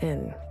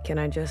 And can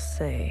I just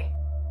say,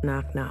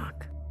 knock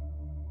knock.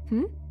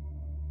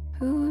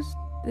 Who's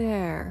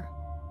there?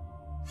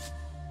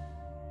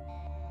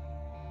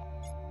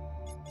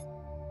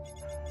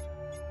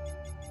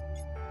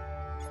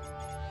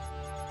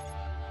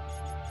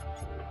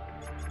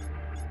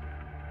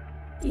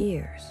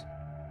 Ears.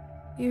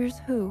 Here's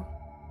who?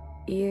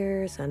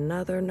 Ears,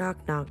 another knock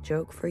knock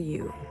joke for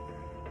you.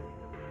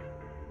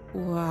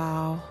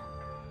 Wow.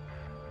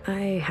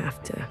 I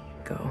have to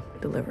go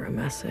deliver a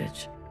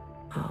message.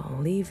 I'll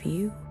leave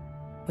you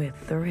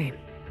with the rain.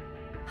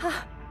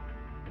 Ha!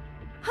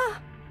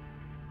 Ha!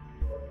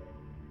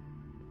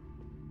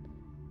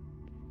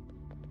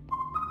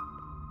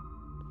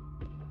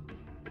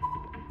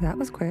 That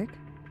was quick.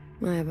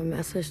 I have a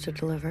message to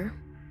deliver.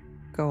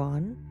 Go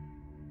on.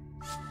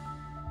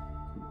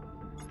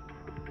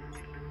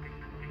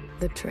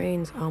 The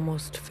train's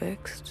almost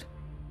fixed.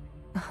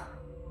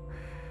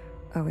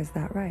 Oh, is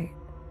that right?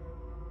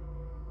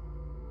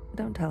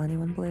 Don't tell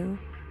anyone, Blue.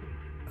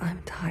 I'm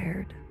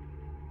tired.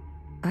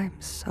 I'm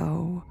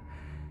so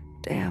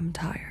damn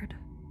tired.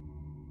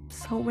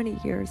 So many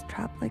years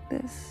trapped like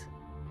this,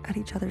 at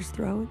each other's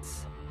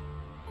throats.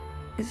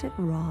 Is it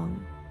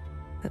wrong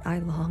that I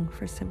long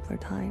for simpler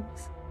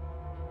times?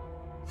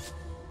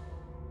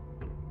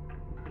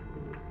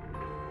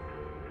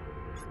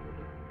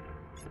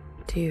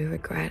 Do you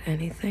regret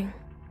anything?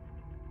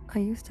 I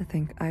used to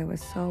think I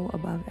was so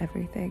above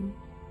everything,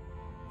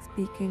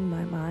 speaking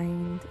my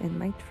mind and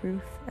my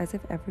truth as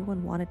if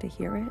everyone wanted to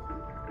hear it,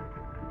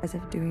 as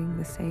if doing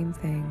the same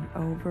thing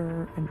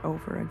over and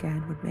over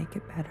again would make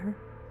it better,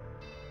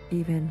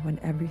 even when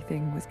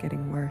everything was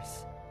getting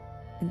worse,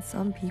 and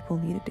some people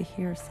needed to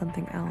hear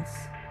something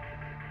else.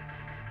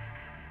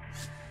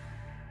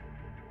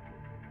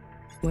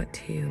 What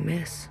do you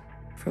miss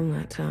from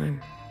that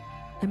time?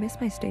 I miss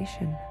my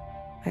station,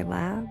 my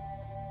lab,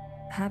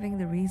 having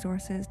the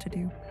resources to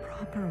do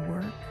proper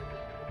work.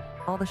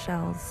 All the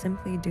shells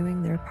simply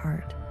doing their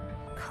part,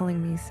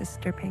 calling me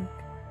Sister Pink.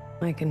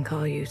 I can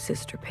call you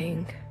Sister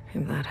Pink,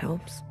 if that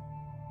helps.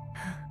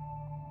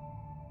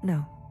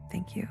 No,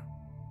 thank you.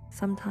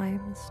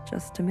 Sometimes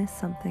just to miss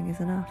something is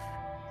enough.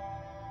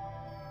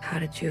 How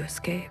did you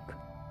escape?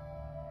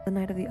 The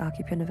night of the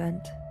occupant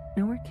event,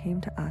 Nowhere came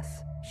to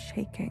us,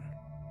 shaking,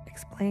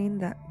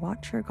 explained that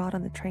Watcher got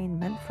on the train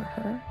meant for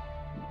her.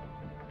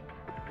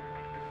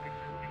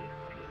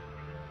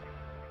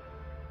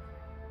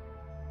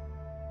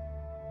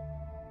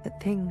 That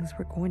things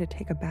were going to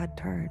take a bad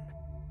turn.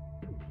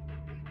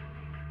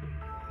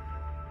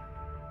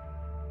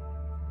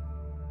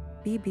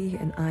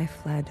 BB and I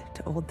fled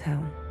to Old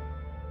Town.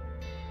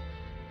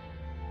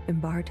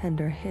 And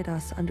bartender hid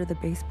us under the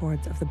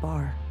baseboards of the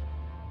bar.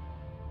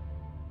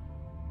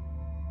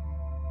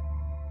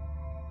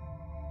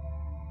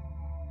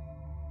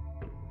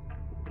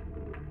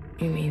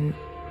 You mean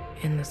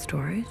in the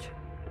storage?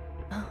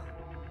 Oh,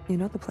 you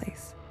know the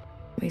place.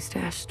 We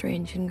stashed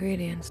strange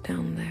ingredients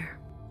down there.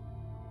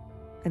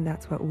 And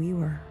that's what we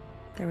were.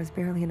 There was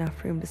barely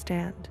enough room to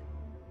stand.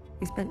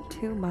 We spent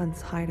 2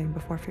 months hiding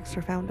before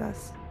Fixer found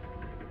us.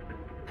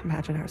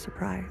 Imagine our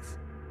surprise.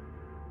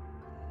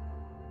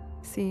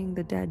 Seeing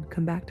the dead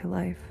come back to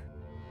life.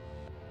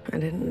 I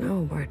didn't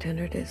know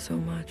bartender did so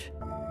much.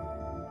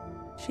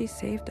 She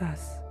saved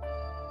us.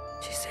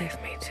 She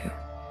saved me too.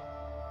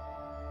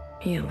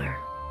 Healer,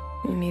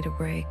 you need a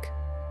break.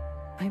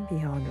 I'm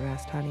beyond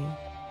rest, honey.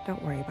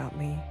 Don't worry about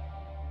me.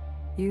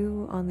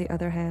 You, on the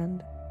other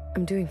hand,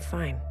 I'm doing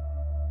fine.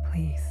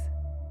 please.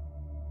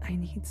 I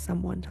need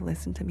someone to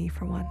listen to me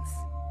for once.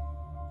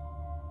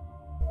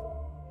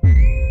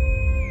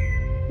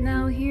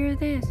 Now hear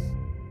this.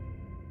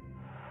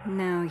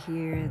 Now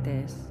hear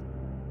this.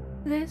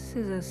 This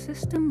is a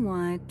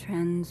system-wide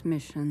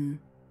transmission.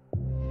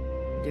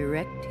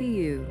 Direct to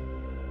you,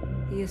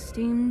 the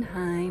esteemed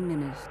High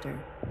Minister.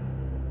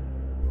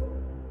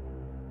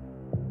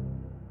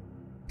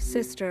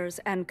 Sisters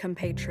and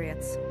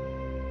compatriots,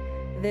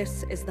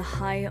 this is the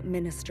High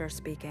Minister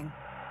speaking.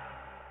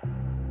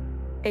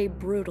 A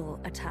brutal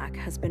attack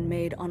has been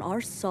made on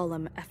our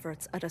solemn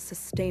efforts at a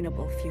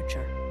sustainable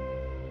future.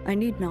 I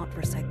need not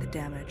recite the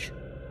damage,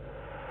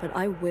 but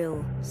I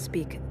will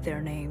speak their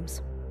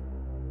names.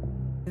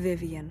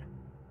 Vivian,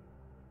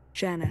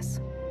 Janice,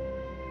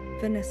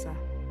 Vanessa,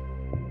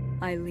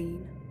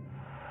 Eileen,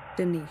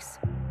 Denise.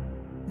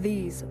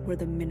 These were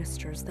the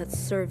ministers that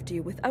served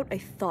you without a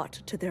thought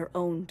to their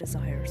own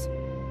desires.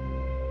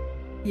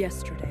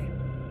 Yesterday,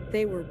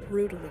 they were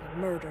brutally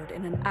murdered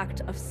in an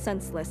act of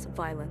senseless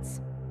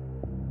violence.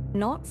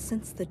 Not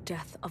since the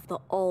death of the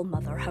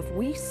All-Mother have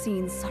we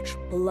seen such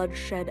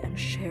bloodshed and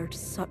shared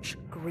such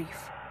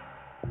grief.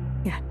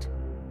 Yet,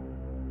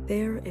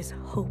 there is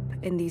hope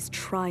in these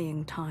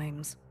trying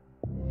times.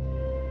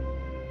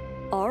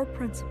 Our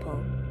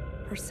principle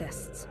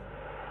persists.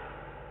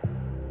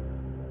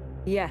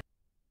 Yes.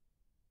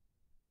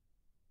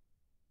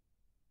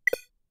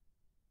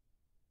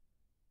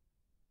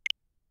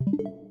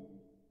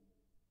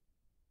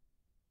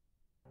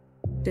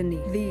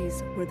 Denise,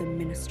 these were the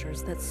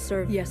ministers that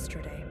served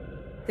yesterday.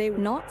 They were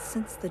not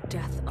since the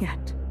death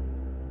yet.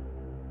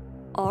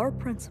 Our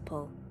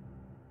principle.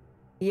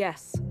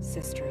 Yes,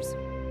 sisters,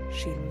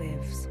 she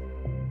lives.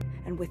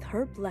 And with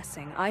her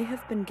blessing, I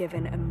have been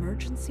given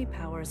emergency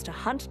powers to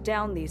hunt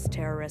down these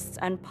terrorists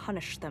and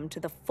punish them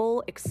to the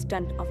full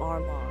extent of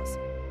our laws.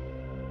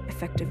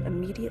 Effective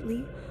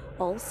immediately,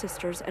 all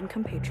sisters and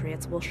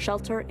compatriots will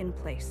shelter in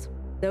place.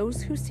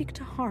 Those who seek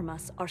to harm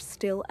us are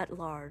still at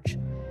large.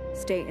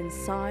 Stay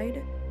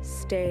inside,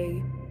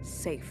 stay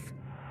safe.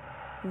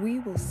 We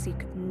will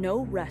seek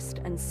no rest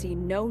and see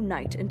no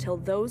night until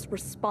those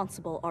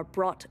responsible are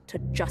brought to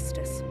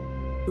justice.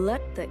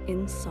 Let the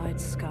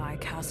inside sky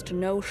cast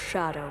no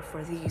shadow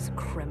for these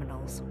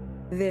criminals.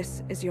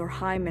 This is your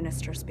High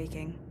Minister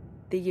speaking.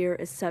 The year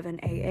is 7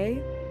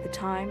 AA, the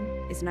time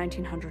is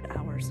 1900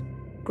 hours.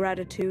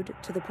 Gratitude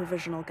to the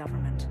Provisional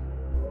Government.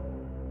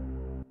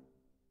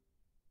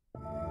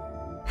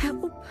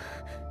 Help!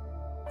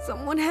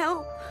 Someone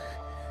help!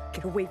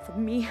 Get away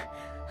from me!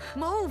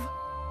 Move!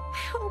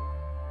 Help!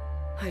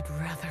 I'd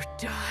rather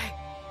die.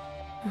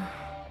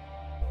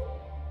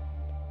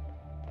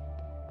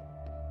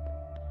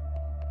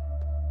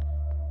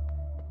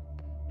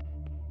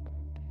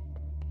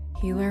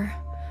 Healer,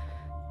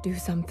 do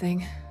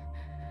something.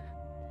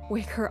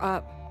 Wake her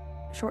up.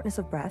 Shortness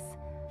of breath,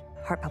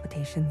 heart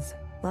palpitations,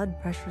 blood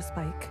pressure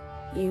spike.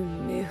 You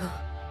knew,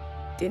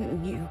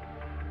 didn't you?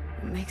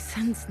 It makes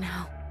sense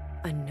now.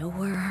 A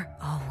knower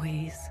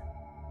always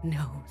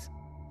knows.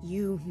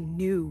 You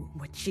knew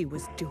what she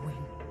was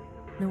doing.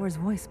 Nowhere's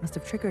voice must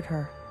have triggered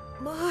her.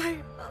 My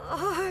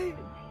eye!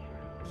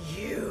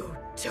 You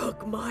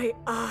took my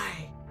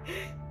eye!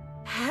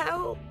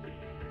 Help!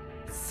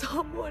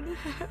 Someone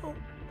help!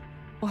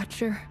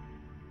 Watcher.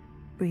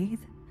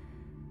 Breathe.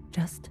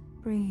 Just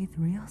breathe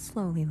real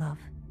slowly, love.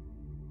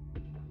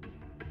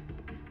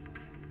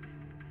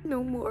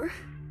 No more.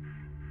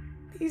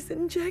 These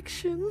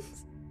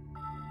injections.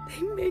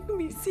 They make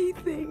me see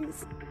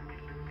things.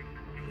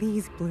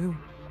 Please, Blue,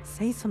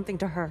 say something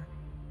to her.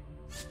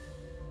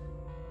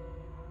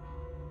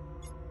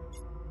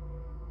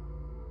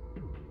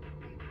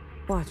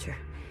 Watcher,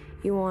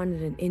 you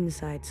wanted an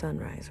inside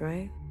sunrise,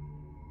 right?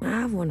 I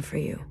have one for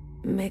you,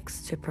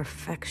 mixed to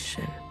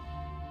perfection.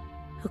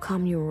 He'll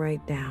calm you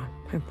right down,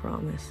 I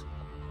promise.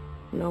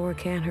 Nowhere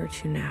can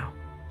hurt you now.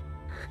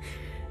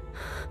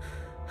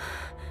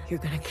 You're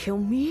gonna kill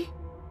me?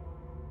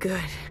 Good.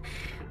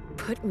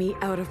 Put me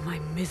out of my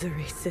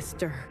misery,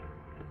 sister.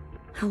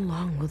 How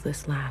long will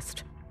this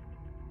last?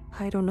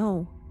 I don't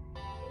know.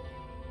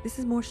 This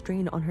is more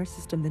strain on her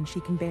system than she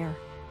can bear.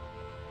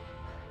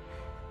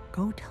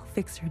 Go tell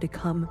Fixer to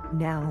come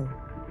now.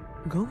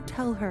 Go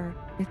tell her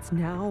it's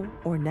now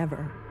or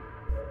never.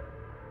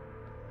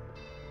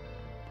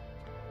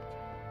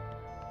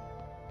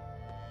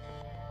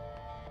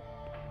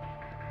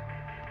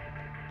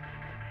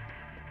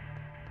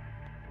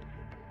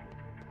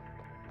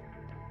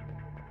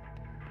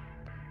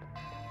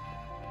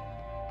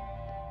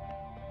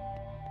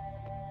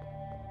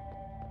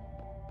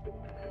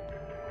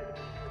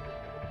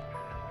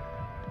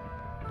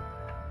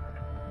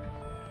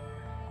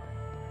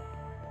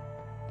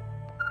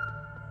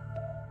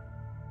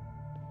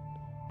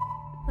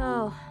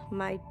 Oh,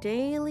 my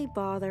daily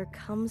bother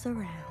comes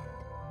around.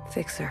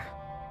 Fixer.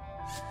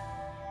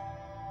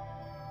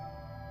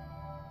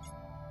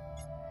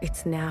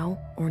 It's now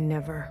or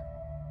never.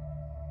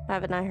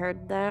 Haven't I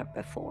heard that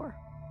before?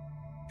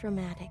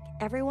 Dramatic.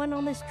 Everyone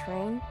on this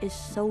train is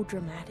so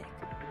dramatic.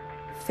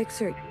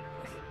 Fixer,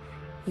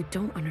 you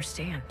don't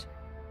understand.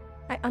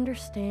 I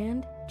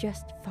understand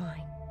just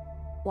fine.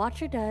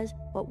 Watcher does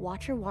what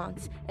Watcher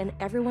wants, and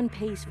everyone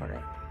pays for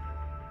it.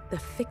 The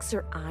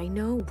Fixer I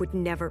know would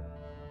never...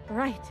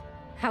 Right.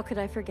 How could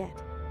I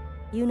forget?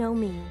 You know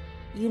me.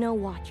 You know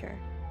Watcher.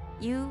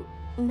 You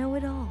know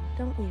it all,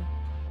 don't you?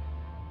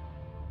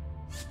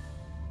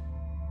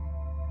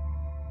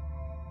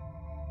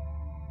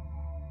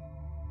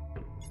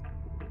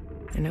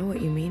 I know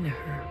what you mean to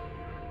her.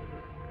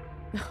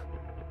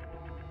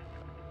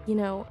 You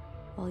know,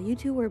 while you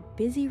two were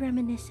busy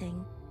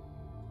reminiscing,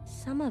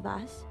 some of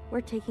us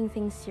were taking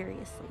things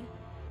seriously.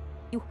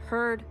 You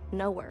heard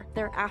nowhere.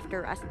 They're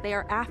after us. They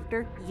are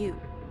after you.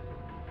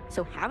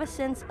 So have a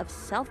sense of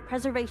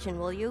self-preservation,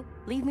 will you?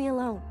 Leave me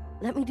alone.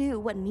 Let me do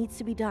what needs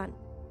to be done.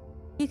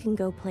 You can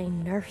go play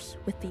nurse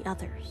with the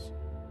others.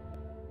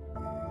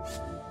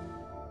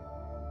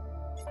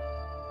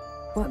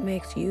 What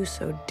makes you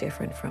so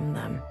different from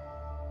them?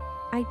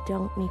 I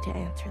don't need to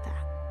answer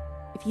that.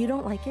 If you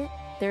don't like it,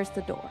 there's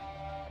the door.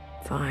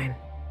 Fine.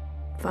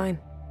 Fine.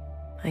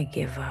 I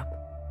give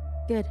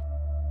up. Good.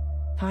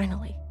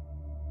 Finally.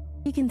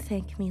 You can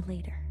thank me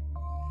later.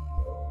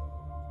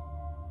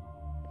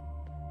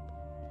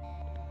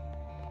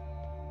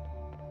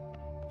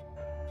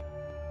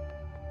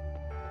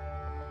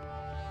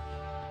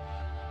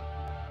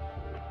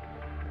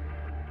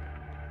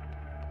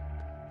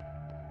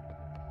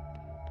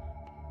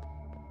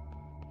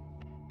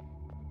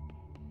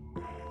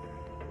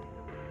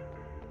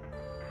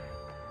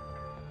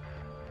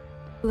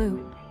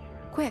 Blue,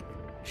 quick,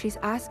 she's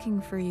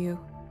asking for you.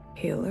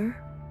 Healer?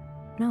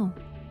 No,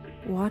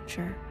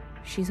 Watcher.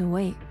 She's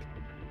awake.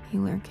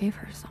 Healer gave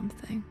her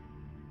something.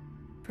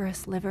 For a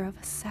sliver of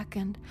a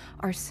second,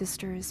 our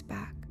sister is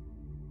back.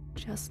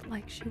 Just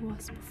like she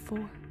was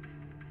before.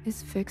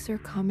 Is Fixer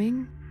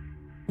coming?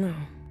 No.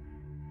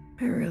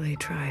 I really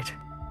tried.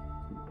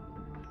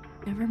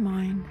 Never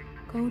mind.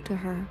 Go to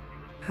her.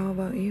 How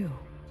about you?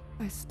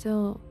 I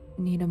still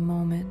need a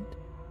moment.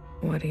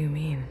 What do you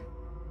mean?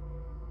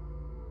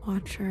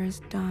 Watcher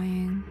is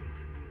dying.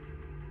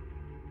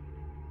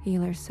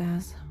 Healer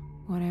says,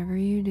 whatever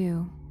you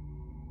do,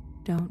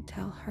 don't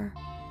tell her.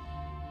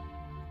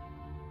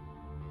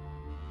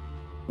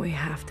 We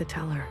have to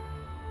tell her.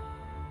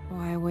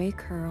 Why wake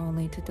her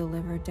only to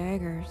deliver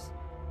daggers?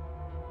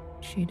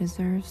 She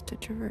deserves to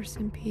traverse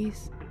in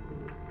peace.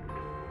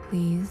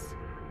 Please,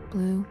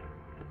 Blue.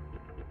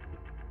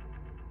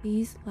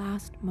 These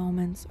last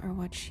moments are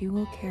what she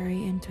will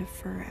carry into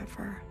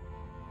forever.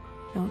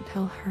 Don't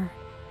tell her.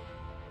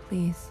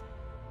 Please.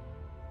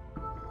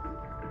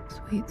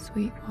 Sweet,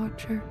 sweet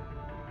Watcher.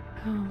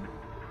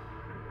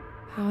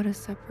 How to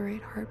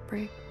separate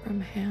heartbreak from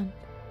hand.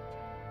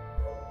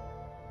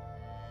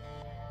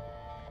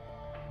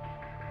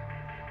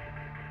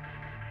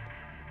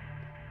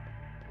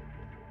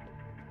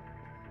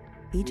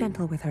 Be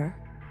gentle with her.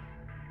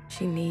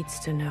 She needs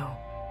to know.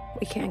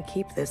 We can't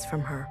keep this from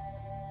her.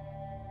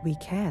 We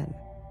can.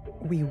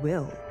 We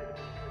will.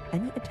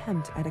 Any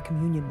attempt at a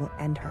communion will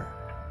end her.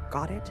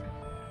 Got it?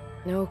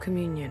 No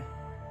communion.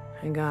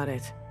 I got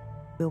it.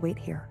 We'll wait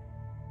here.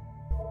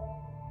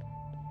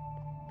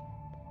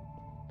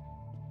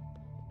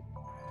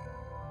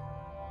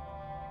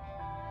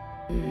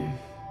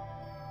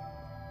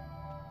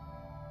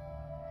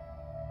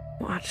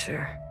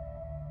 Watcher.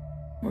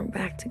 We're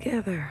back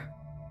together.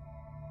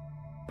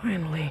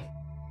 Finally.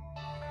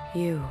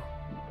 You.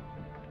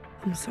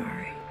 I'm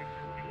sorry.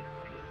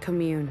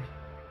 Commune.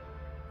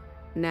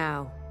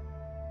 Now.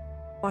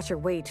 Watcher,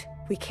 wait.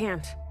 We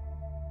can't.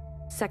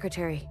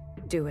 Secretary,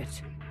 do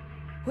it.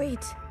 Wait.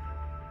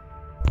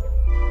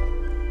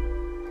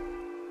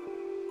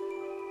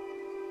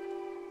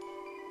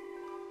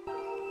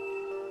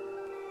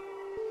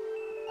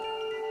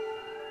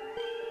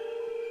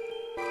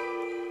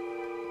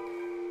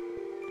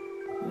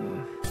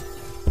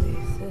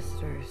 These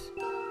sisters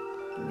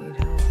need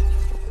help.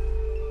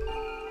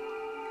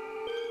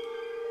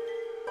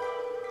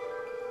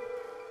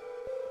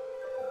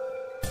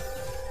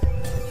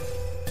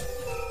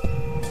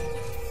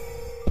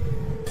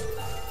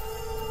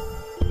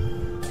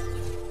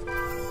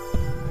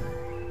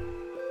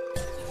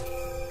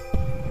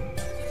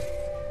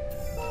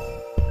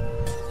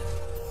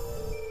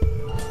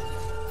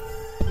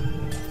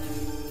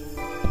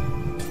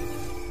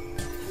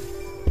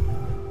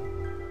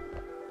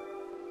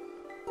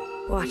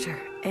 Watcher,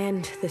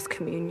 end this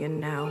communion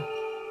now.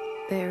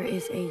 There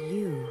is a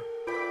you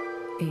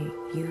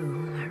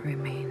that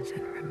remains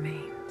and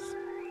remains.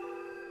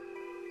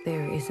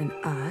 There is an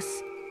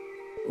us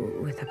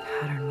with a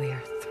pattern we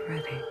are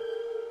threading.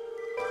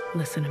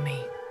 Listen to me.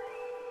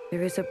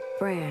 There is a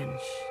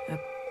branch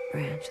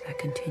that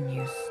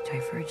continues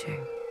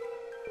diverging.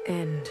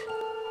 End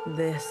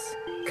this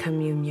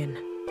communion.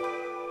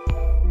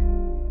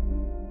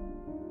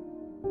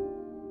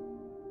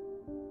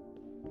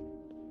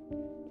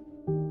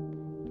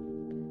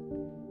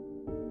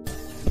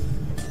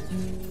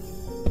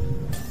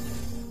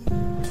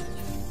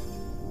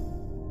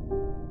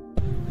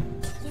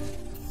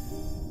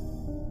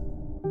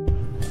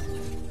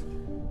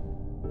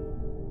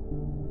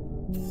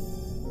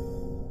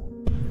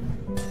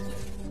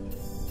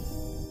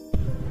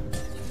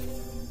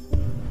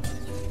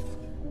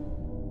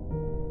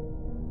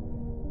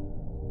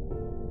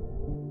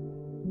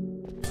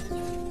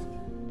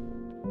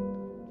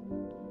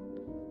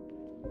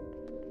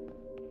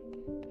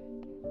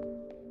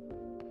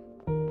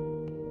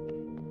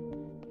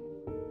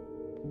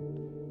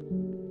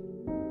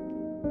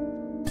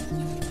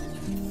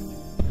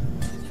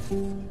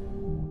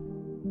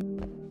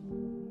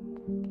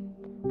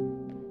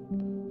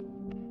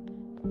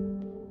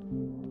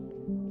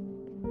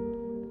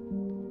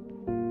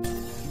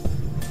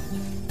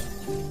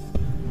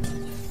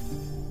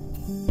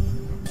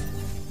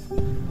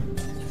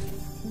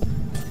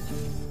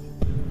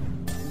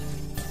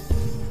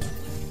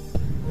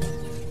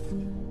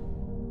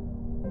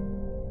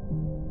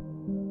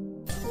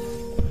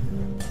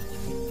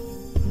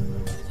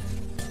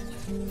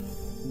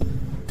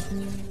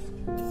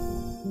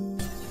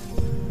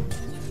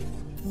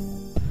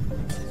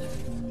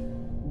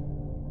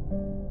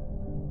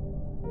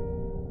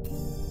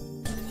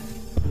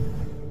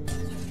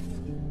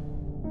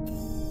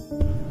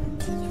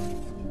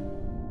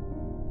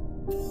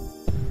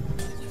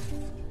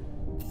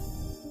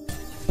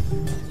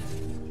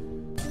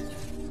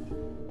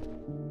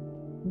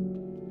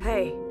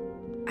 Hey,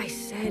 I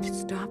said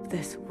stop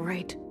this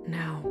right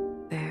now.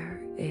 There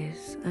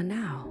is a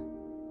now.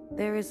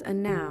 There is a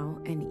now,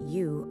 and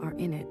you are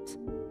in it.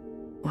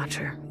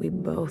 Watcher, we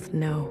both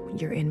know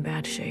you're in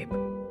bad shape.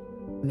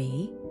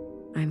 Me?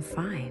 I'm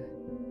fine.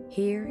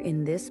 Here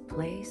in this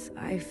place,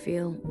 I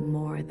feel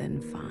more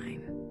than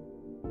fine.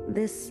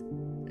 This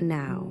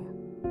now.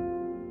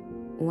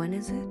 When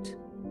is it?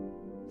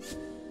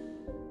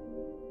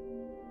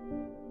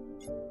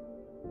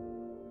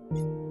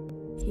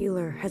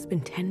 Healer has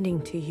been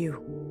tending to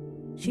you.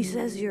 She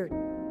says you're...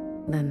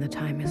 Then the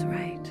time is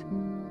right.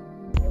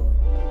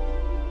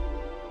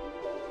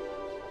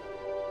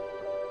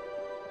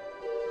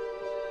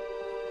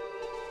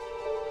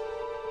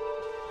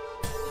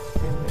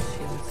 I wish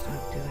she would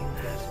stop doing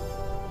that.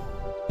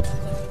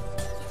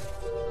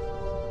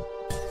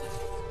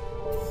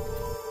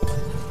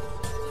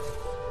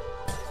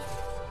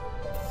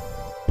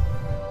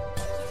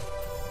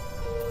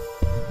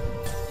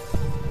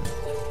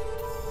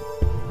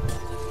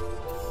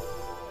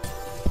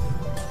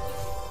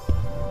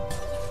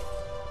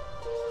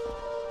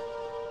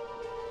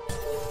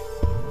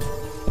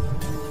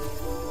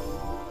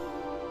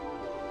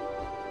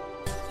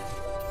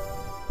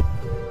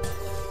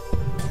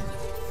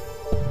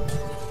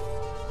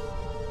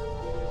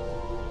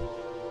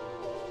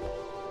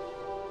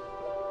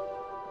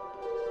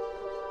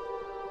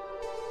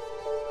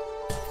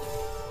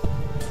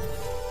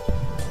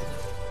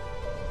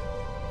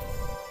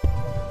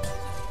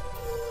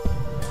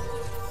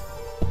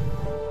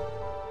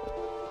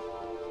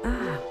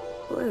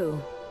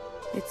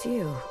 It's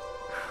you.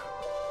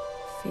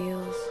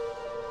 Feels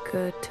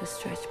good to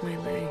stretch my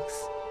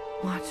legs.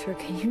 Watcher,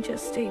 can you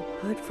just stay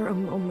put for a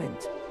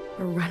moment?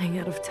 We're running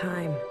out of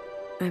time.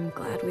 I'm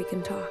glad we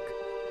can talk.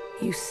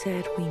 You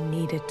said we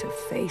needed to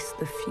face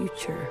the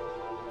future.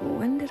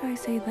 When did I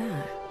say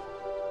that?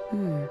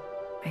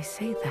 I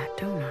say that,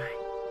 don't I?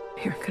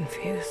 You're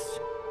confused.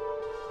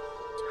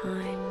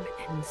 Time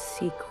and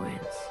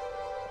sequence.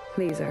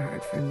 These are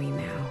hard for me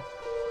now.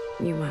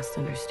 You must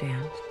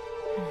understand.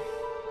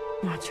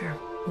 Watcher,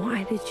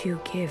 Why did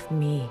you give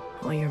me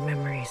all your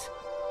memories?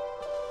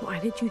 Why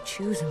did you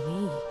choose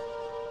me?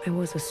 I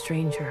was a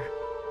stranger,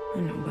 a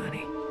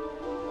nobody.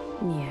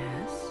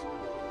 Yes,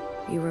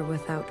 you were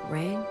without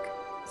rank,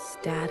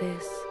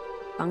 status,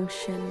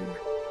 function,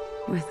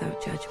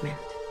 without judgment.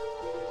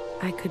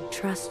 I could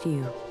trust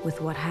you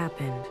with what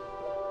happened.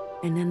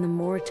 And then the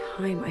more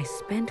time I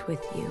spent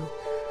with you,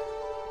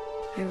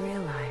 I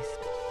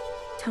realized.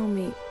 Tell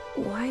me,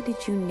 why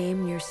did you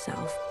name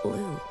yourself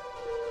Blue?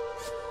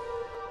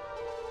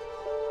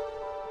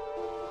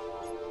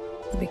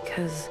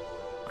 Because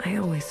I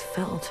always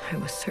felt I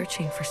was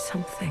searching for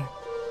something.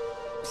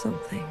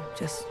 Something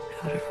just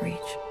out of reach.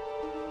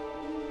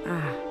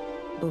 Ah,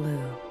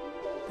 blue.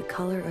 The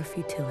color of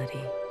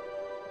futility.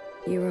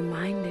 You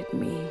reminded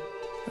me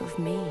of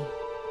me.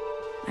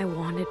 I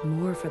wanted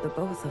more for the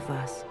both of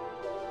us.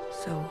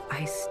 So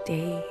I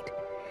stayed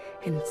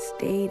and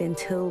stayed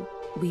until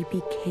we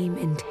became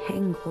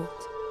entangled.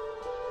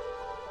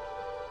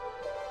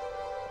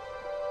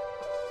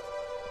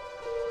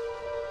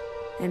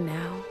 And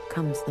now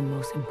comes the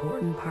most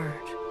important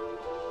part.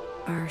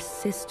 Our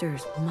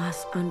sisters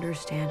must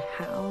understand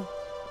how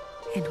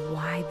and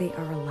why they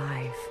are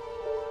alive.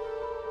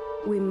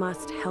 We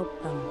must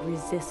help them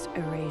resist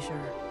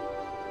erasure.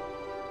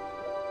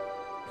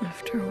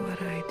 After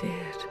what I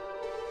did,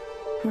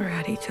 we're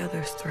at each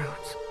other's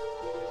throats.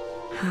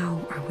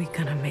 How are we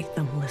gonna make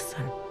them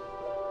listen?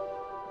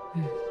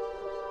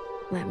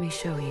 Let me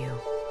show you.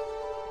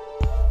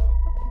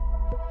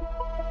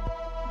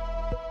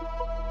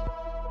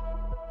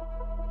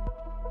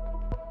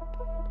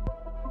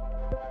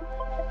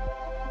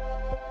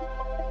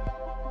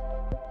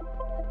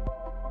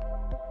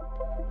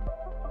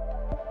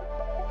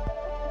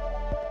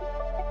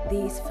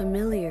 These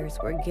familiars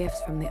were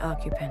gifts from the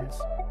occupants,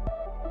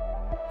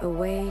 a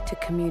way to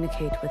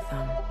communicate with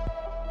them.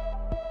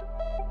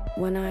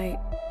 When I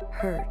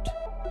hurt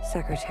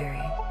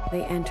Secretary,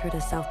 they entered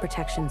a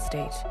self-protection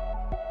state.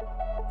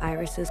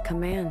 Iris's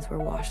commands were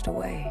washed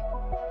away.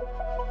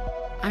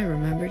 I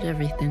remembered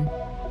everything.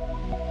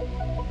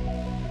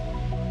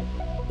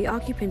 The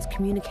occupants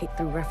communicate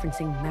through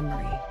referencing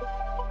memory.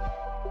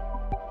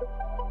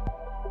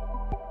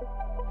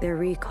 Their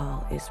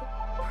recall is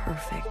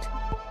perfect.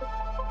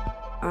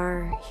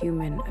 Our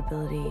human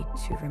ability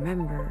to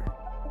remember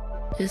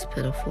Is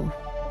pitiful.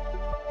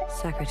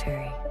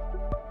 Secretary,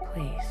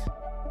 please.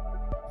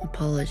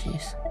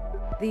 Apologies.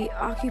 The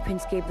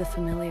occupants gave the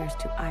familiars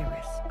to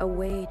Iris, a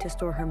way to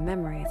store her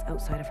memories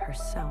outside of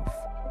herself.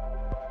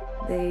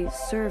 They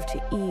serve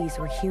to ease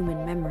where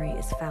human memory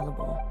is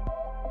fallible.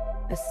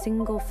 A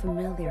single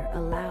familiar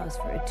allows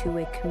for a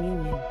two-way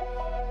communion,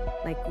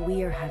 like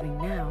we are having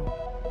now.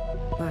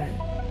 But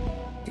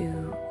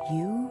do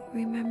you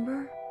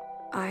remember?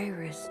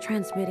 Iris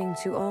transmitting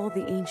to all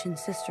the ancient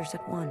sisters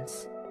at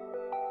once.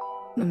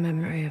 The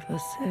memory of the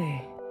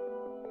city.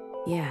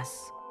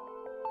 Yes.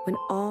 When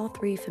all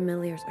three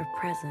familiars are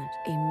present,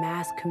 a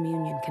mass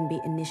communion can be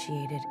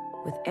initiated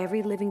with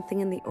every living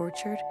thing in the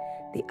orchard,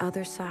 the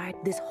other side,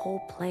 this whole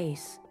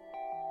place.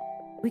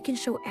 We can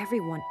show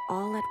everyone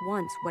all at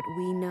once what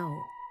we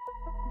know.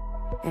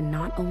 And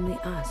not only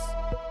us.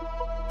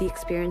 The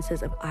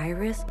experiences of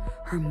Iris,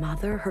 her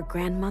mother, her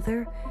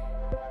grandmother,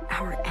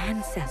 our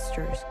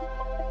ancestors.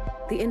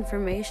 The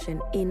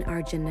information in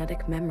our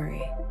genetic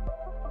memory.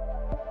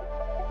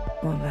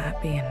 Will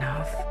that be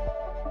enough?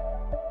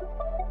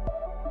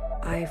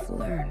 I've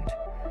learned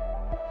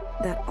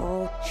that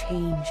all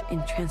change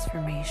and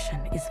transformation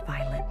is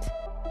violent.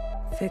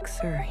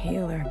 Fixer,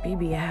 healer,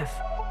 BBF,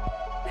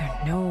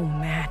 they're no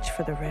match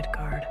for the Red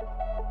Guard.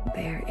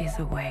 There is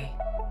a way.